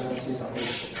and the services of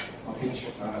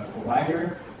each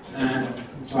provider, and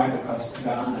drive the cost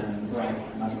down and drive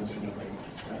Amazon smoothly.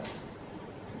 That's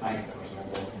my personal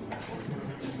goal.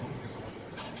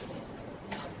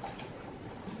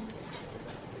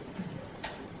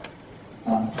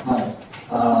 Hi.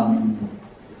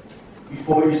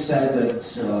 Before you said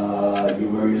that you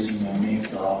were using a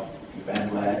mix of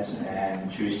event-led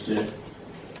and twisted,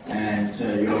 and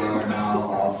you're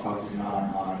now focusing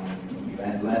on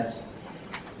event-led.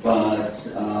 But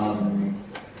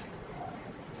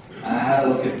I had a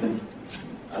look at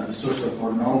the source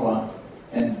for Nova,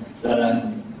 and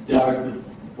there are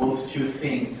both two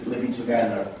things living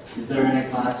together. Is there any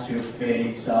plans to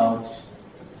phase out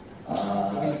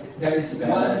there is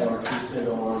one, or twisted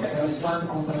or? Yeah, there is one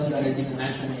component that I didn't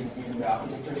mention in the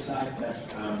architecture side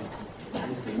that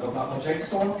is the Nova object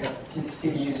store that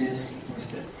still uses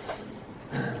twisted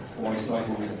for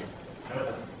historical reasons.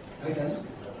 No, it doesn't.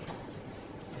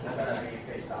 That's going to be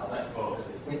phased out. That for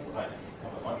like a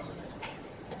couple of months.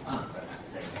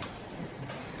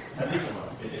 At least a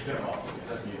month. It's been a month. It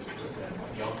doesn't use it.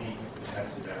 The only has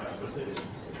to be twisted is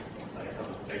like a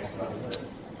couple of basic buttons.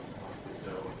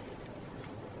 So,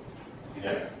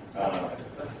 yeah.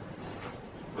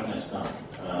 When it's done.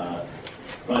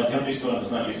 But the empty store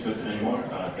does not use twisted anymore.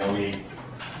 The only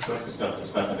twisted stuff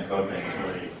that's left in the code base is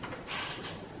really,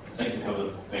 I think it's a couple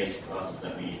of base classes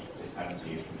that we just happen to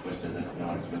use from twisted and no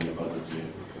one's really bothered to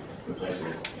replace it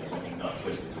with something not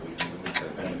twisted so we can remove the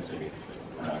dependency.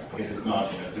 because it's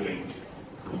not doing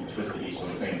twisted each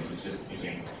sort of things. It's just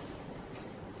using,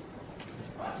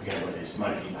 I forget what it is. It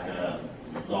might be like a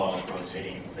long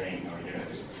rotating thing, or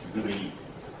just really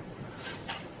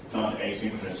not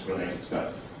asynchronous related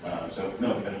stuff. So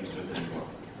no, we don't use twisted anymore.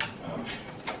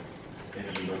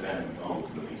 If you look at it, oh,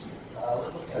 really easy.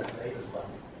 Let's look at the latest one.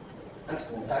 That's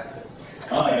cool.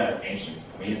 Oh yeah, ancient.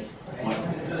 I mean, it's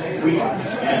we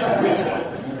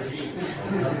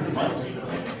months.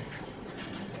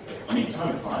 I mean,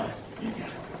 time flies.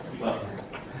 Well,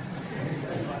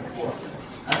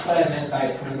 that's what I meant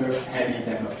by under heavy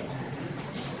development.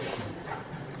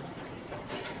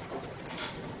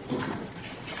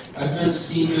 I've just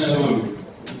seen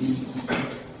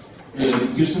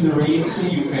using the rails,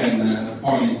 you can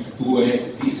point to a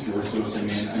disk resource. I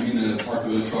mean, part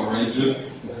of the storage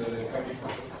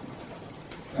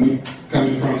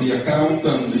coming from the account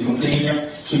and the container,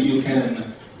 so you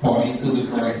can point to the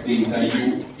correct data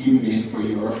you need for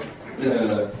your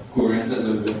current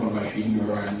virtual machine you're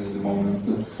running at the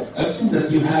moment. I've seen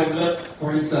that you have,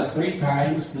 for instance, 3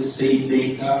 times the same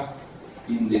data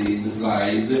in the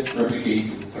slide,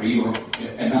 replicated 3 or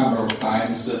a number of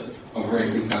times of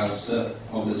replicas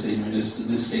of the same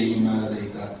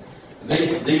data.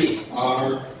 They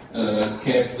are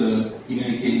kept in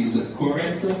any case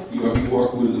current. You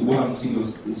work with one single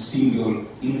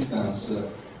instance,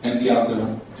 and the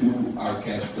other 2 are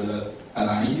kept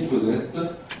aligned with it.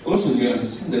 Also, you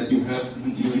understand that you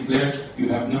declare you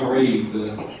have no RAID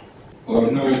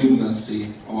or no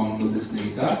redundancy on this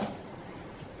data.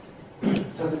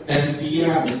 And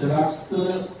the last,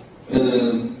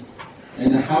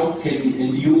 and how can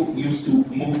you used to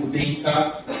move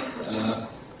data?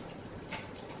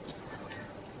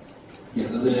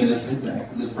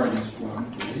 The previous one,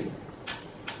 really.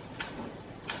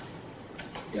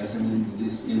 Yes, and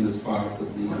in this part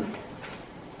of the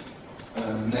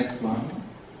next one.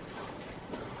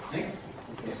 Next.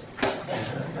 Yes.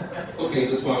 Okay,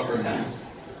 this one for instance.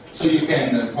 So you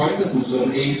can point it to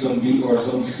zone A, zone B, or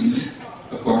zone C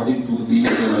according to the.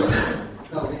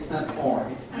 No, it's not or,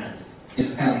 it's and.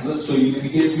 It's and. So in any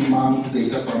case, you mount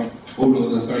data from all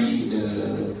of the 3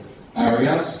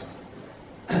 areas.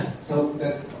 So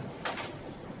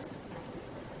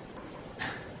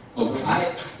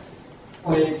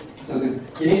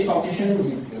in each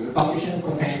partition, the partition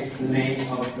contains the names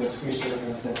of the 3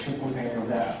 servers that should contain your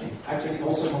data. It actually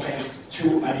also contains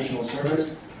 2 additional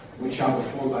servers, which are the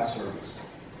fallback servers.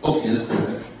 Okay, that's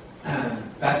correct. And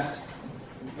that's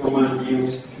the one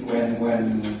used when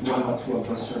 1 or 2 of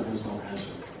those servers don't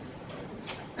answer.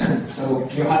 So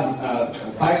you have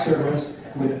 5 servers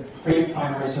with 3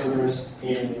 primary servers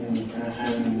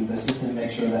and the system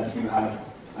makes sure that you have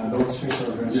those 3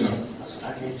 servers in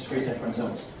at least 3 separate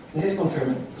zones. This is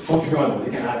configurable.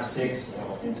 You can have 6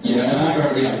 instances. Yeah,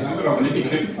 number of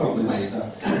replicable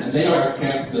data. And they are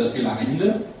kept aligned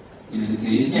in any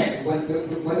case. Yeah, when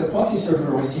the proxy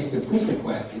server receives the push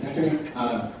request, it actually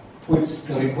puts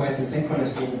the request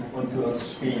asynchronously onto a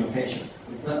 3 location.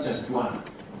 It's not just 1.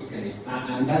 Okay.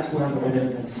 And that's where the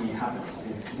redundancy happens.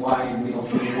 It's why we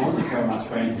don't really want to care about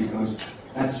RAID, because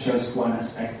that's just one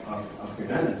aspect of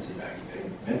redundancy. Like,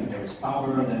 then there is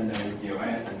power, then there is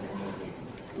DOS, and then there is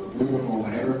the or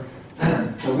whatever.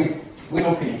 So we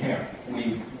don't really care.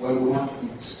 What we want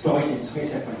is store it in 3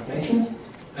 separate places,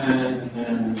 and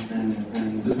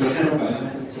the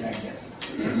redundancy, I guess.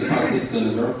 You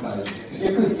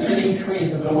could increase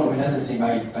the global redundancy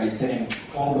by setting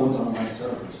all those on the right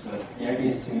servers, but the idea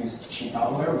is to use cheap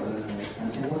hardware rather than an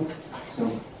expensive one.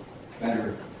 So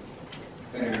better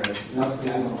not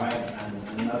rely on right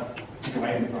and not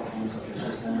degrade the performance of your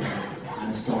system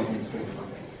and store it in 3 different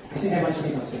places. This is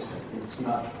eventually consistent. It's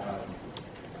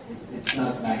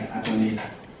not like atomic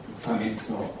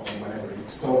commits or whatever. It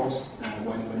stores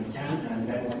when it can, and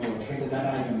then when you retrieve the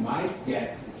data, you might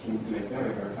get, if you do it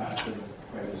very, very fast, the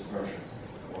previous version.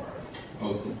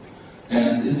 Okay.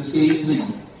 And in this case,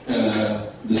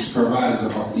 the supervisor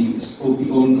of the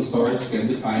old storage can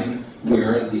define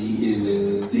where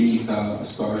the data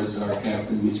storage are kept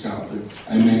in which country.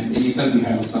 I mean, in Italy we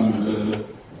have some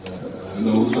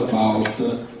laws about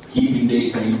keeping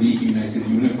data in the United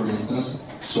Union, for instance.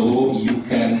 So you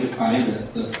can define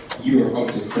that your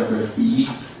object server fee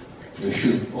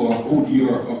should, or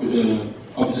your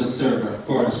object server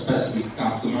for a specific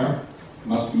customer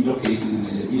must be located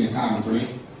in a country.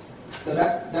 So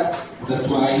that's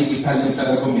why Italian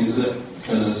Telecom is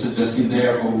suggesting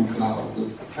their own cloud.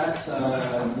 That's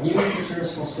new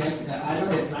features for Swift. I know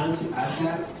they plan to add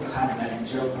that to have like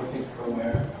geographic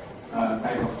aware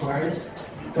type of queries.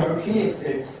 Currently, it's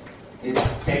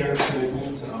it's tailored to the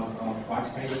needs of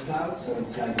Artspace Cloud, so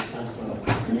it's like a central,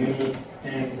 a unique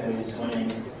thing that is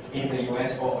running in the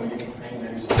US or a unique thing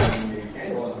that is running in the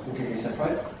UK or completely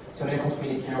separate. So they don't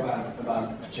really care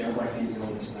about geography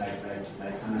zones like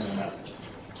Amazon does.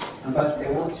 But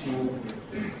they want to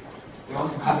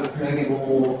have a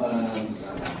pluggable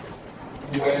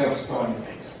way of storing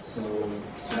things. So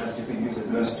that you can use a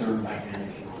cluster backend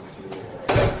if you want to,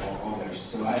 or others.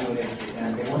 So I know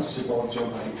and they want to support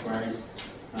geographic queries.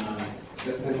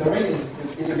 The array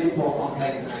is a bit more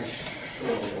complex than I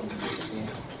showed on this screen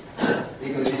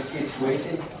because it's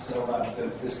weighted. So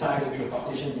the size of your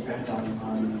partition depends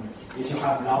on if you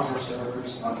have larger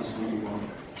servers, obviously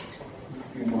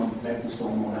you want them to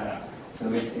store more data.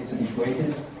 So it's a bit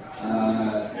weighted.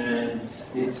 And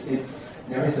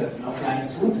there is an offline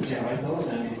tool to generate those,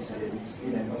 and it's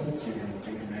important.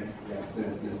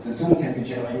 The tool can be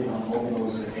generated on all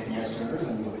those API servers,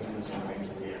 and we can do some things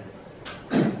in here.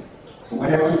 So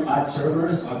whenever you add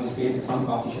servers, obviously some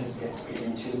partitions get split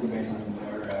into based on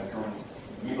their current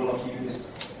level of use.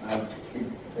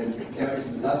 There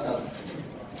is lots of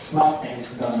smart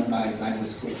things done by the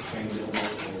Swift frame builder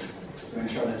to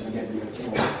ensure that you get the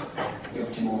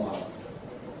optimal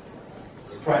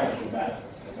spread of that,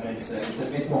 but it's a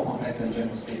bit more complex than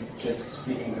just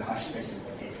splitting the hash space into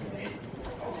 8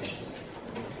 partitions.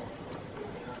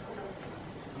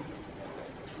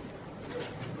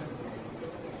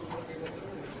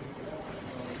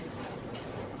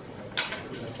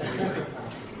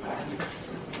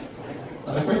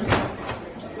 Other questions?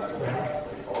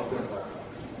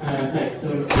 Hi, so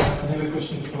I have a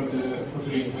question for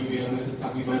Thierry, maybe on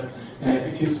Lasagne, but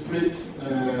if you split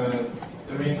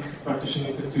the ring partition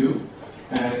into 2,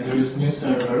 and there is new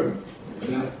server,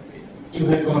 you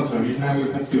had one server, now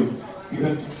you have 2. You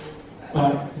have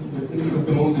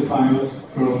to move the files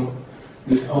from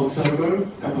this old server,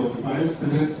 couple of files, to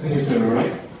the new server,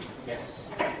 right? Yes.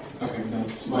 Okay,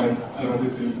 that's why I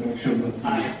wanted to make sure that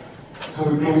how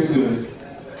we do it.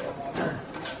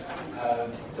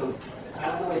 So I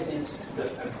don't know if it's a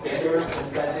better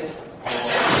that does it,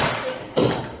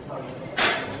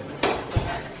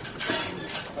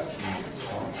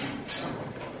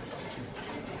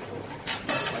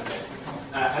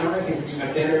 I don't know if it's the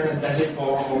better that does it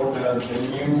or the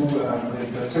new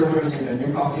the servers in the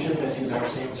new partition that use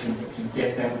RSync to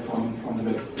get them from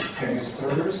the previous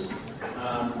servers.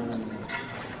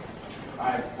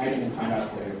 I didn't find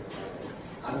out whether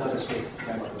I'm not a Swift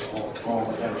developer or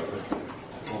whatever.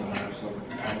 So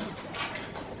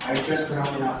I just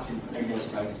learned enough to make those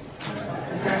slides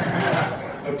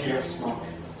appear smart.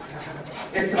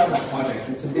 It's a lot of projects.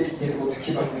 It's a bit difficult to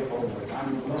keep up with all of those.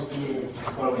 I'm mostly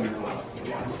following along.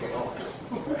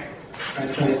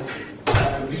 And so it's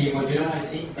really modular, I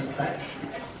see, OpenStack.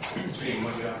 It's really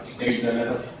modular. There is a lot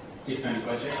of different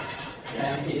projects.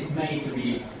 And is it made to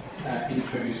be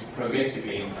introduced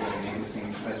progressively into an existing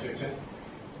infrastructure?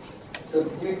 So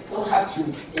you don't have to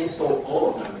install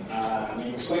all of them. I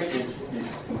mean, Swift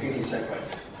is completely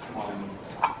separate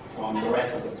from the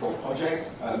rest of the core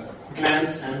projects.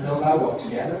 Glance and Nova work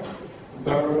together.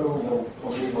 Burrow will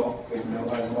probably work with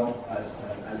Nova as well as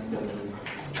the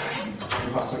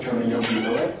infrastructure layer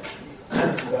below it.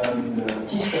 The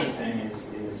keystone thing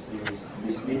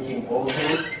is linking all of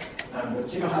those,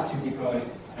 but you don't have to deploy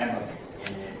everything.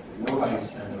 Nova is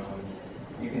standalone.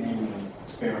 You can even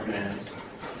spare Glance.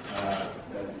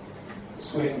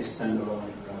 Swift is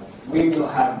standalone. We will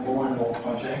have more and more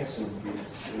projects, so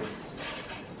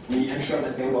we ensure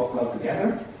that they work well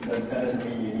together, but that doesn't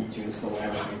mean you need to install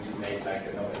everything to make like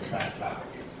an OpenStack cloud.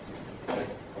 Just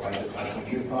provide the cloud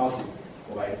compute part,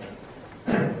 provide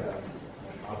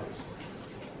others.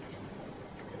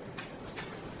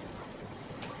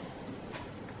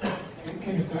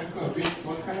 Can you talk a bit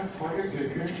what kind of projects you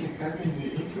currently have in the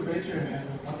incubator and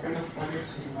what kind of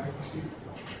projects would you like to see?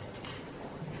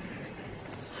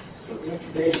 So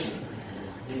incubation,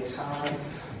 we have,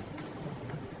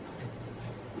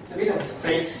 it's a bit of a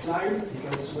fake slide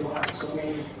because we have so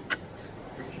many,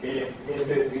 the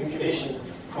incubation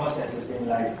process has been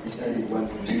like decided 1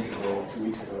 week or 2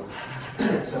 weeks ago.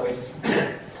 So it's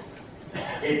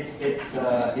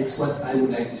what I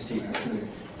would like to see actually.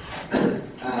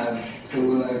 So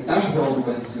Dashboard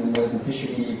was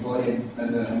officially voted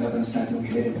an OpenStack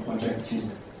incubated project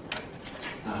Tuesday.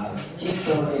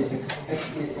 Keystone is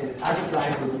expected, as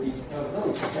applied, no,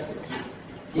 it's accepted too.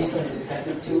 Keystone is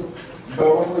accepted too.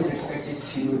 Burrow is expected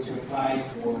to apply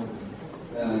for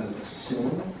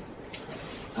soon.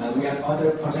 We have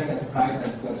other projects that applied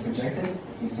that got rejected.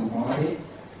 Keystone already.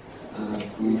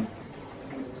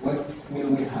 What will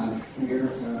we have here?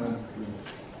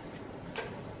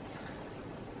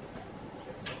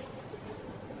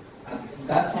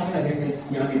 it's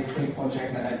the only 3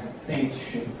 projects that I think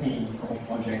should be core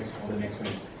projects for the next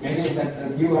release. The idea is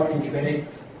that you are incubating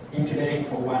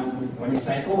for one release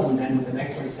cycle, and then the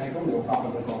next release cycle you're part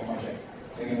of the core project.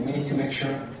 So again, we need to make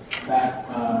sure that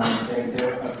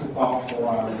they're up to par for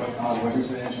our release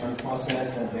management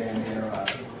process, that they're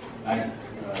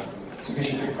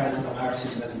sufficiently present on our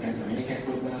system that we can communicate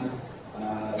with them,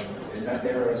 that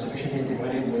they're sufficiently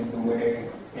integrated with the way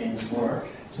things work,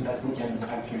 so that we can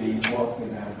actually work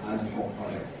with them as a core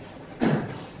project.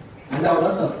 And there are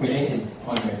lots of related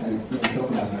projects that we can talk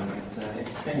about them.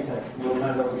 It's things that will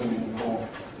never be involved,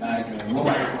 like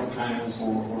mobile phone clients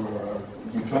or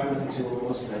deployment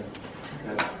tools that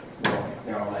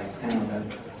there are like 10 of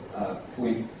them.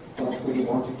 We don't really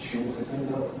want to choose between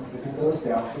those.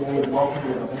 They are all working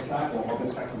with OpenStack or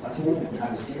OpenStack compatible and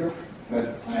have a sticker,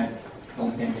 but I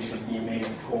don't think they should be made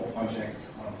core projects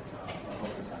of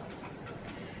OpenStack.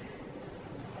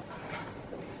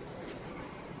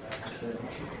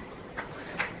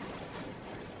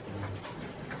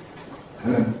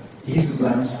 Is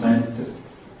Glance meant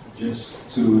just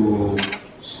to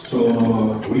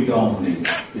store read-only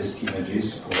disk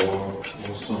images or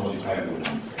also modifiable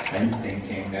one? I'm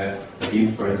thinking the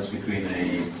difference between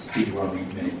a CD-ROM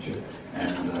image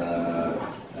and a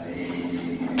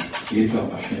virtual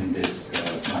machine disk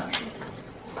snapshot.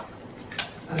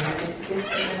 It's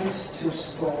meant to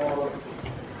store.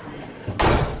 I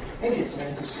think it's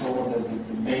meant to store the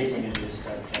base images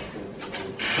that the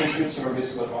compute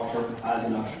service will offer as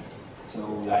an option. So,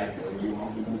 like you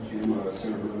want to go to a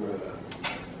server,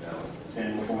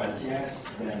 then for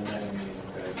LTS, then the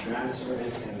Glance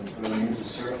service can allow you to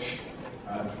search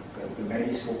the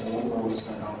base for all those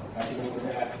that are compatible with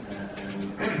that,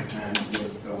 and the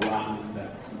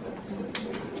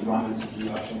RAM and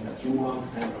CPU option that you want,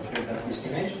 and rotate that disk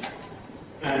image.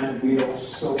 And we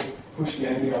also push the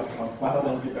idea of rather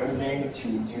than rebuilding to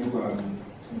do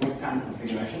boot time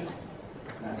configuration.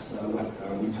 That's what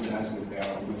Ubuntu does with their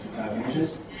Ubuntu Cloud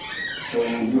images. So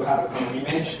you have a common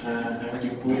image and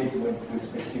you put it with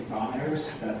specific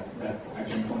parameters that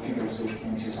actually configures it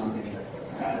into something that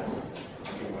has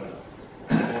something.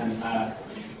 And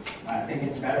I think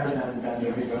it's better than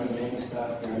the rebundling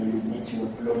stuff where you need to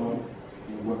upload.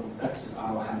 That's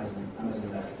how Amazon does it.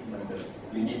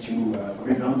 You need to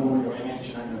rebundle your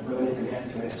image and upload it again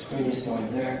to S3, store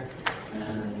it there,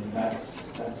 and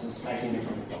that's a slightly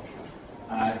different approach.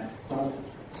 I don't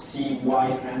see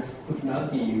why Glance could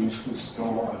not be used to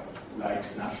store like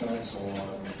snapshots or.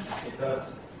 It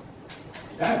does.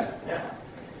 It does. Yeah.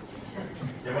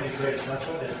 Yeah, when you create a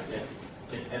snapshot, it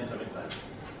ends up in that.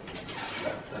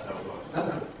 That's how it works.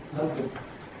 Not the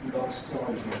block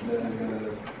storage. The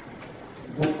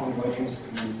boot from volumes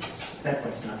is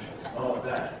separate snapshots. Oh,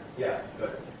 that. Yeah,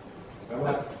 good.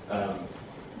 What? I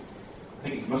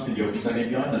think it must be the OpenStack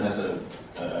API that has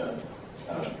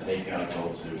an API call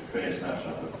to create a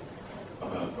snapshot of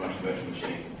a running virtual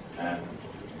machine, and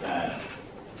that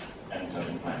ends up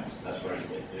in Glance. That's where it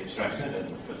extracts it and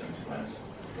puts it into Glance.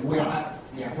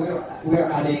 We're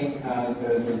adding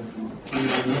the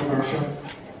new version.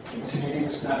 Possibility to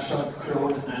snapshot,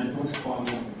 clone, and boot from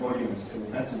volumes. So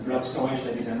that's a block storage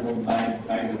that is enabled by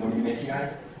the volume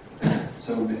API.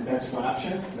 So that's one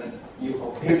option. But you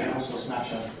can also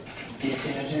snapshot disk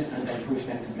images and then push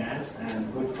them to Glance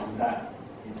and boot from that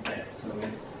instead. So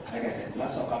it's, like I said,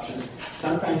 lots of options.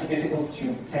 Sometimes difficult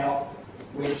to tell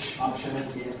which option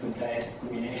is the best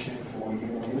combination for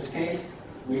your use case.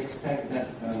 We expect that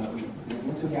the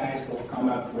Ubuntu guys will come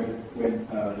up with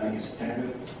like a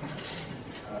standard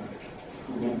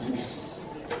Ubuntu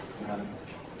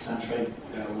centric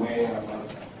way of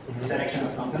selection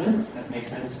of components that makes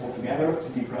sense altogether to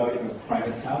deploy in a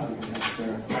private cloud because that's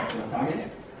their target,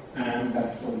 and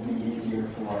that will be easier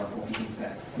for people to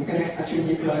test. You can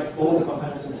actually deploy all the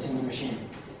components on a single machine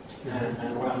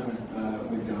and run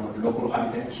with the local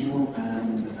RabbitMQ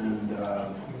and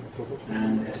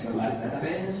SQLite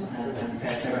databases and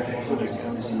test everything on a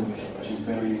single machine, which is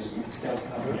very useful. It scales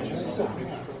coverage and so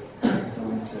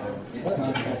on. So it's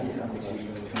not that difficult to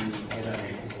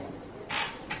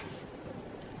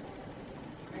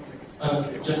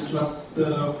Just last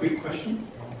quick question.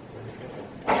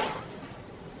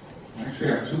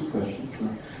 Actually, I have 2 questions.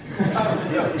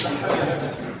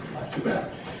 Not too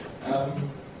bad.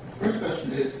 First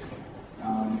question is,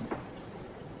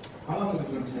 how long is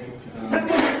it going to take to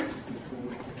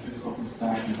use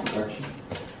OpenStack in production?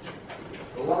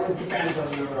 Well, it depends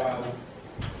on your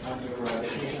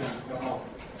definition.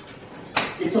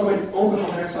 It's already, all the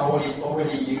components are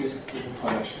already used in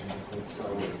production. So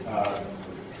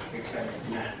except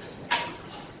Glance.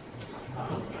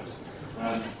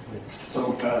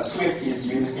 Swift is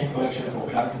used in production for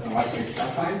white-space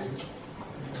cloud files.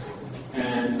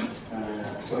 And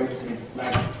so it's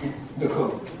like it's the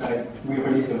code. Like we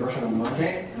released the version on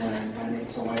Monday, and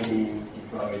it's already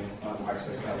deployed on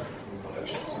Whitespace Cloud in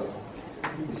production. So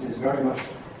this is very much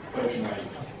production ready.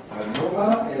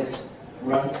 Nova is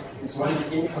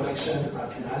running in production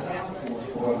at NASA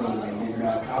for the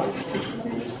Libra Cloud, which is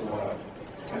being used for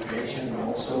calculation and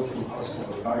also to host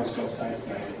various websites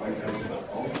like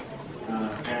whitehouse.org.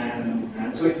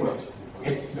 And so it works.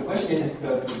 The question is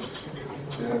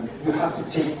you have to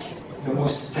pick the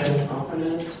most standard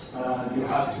components. You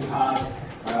have to have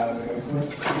a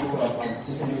good crew of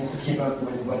system units to keep up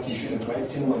with what you should upgrade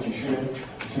to, what you shouldn't,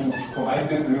 to provide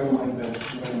the glue when the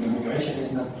migration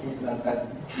is not that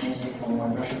easy from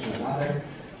one version to another.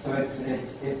 So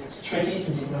it's tricky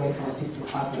to deploy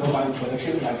to have Nova in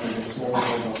production, like with a small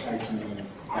number of IT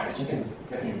guys. You can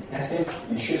definitely test it.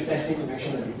 You should test it to make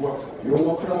sure that it works for your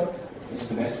workload. It's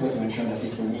the best way to ensure that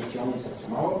it will meet your needs of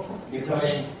tomorrow.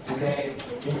 Deploying today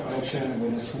in production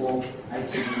with a small IT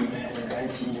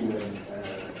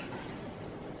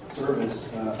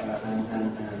service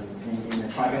and in a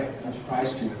private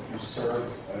enterprise to serve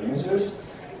users,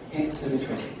 it's a bit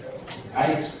risky.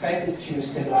 I expect it to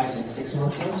stabilize in 6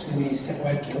 months once we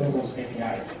separate all those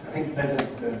APIs. I think that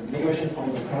the migration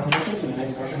from the current version to the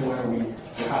next version where we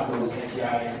have those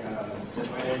API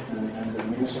separated and the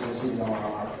new services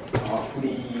are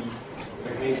fully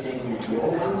replacing the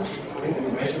old ones, I think the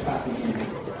migration path will be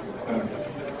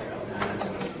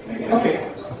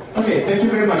Okay, thank you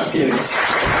very much, Thierry.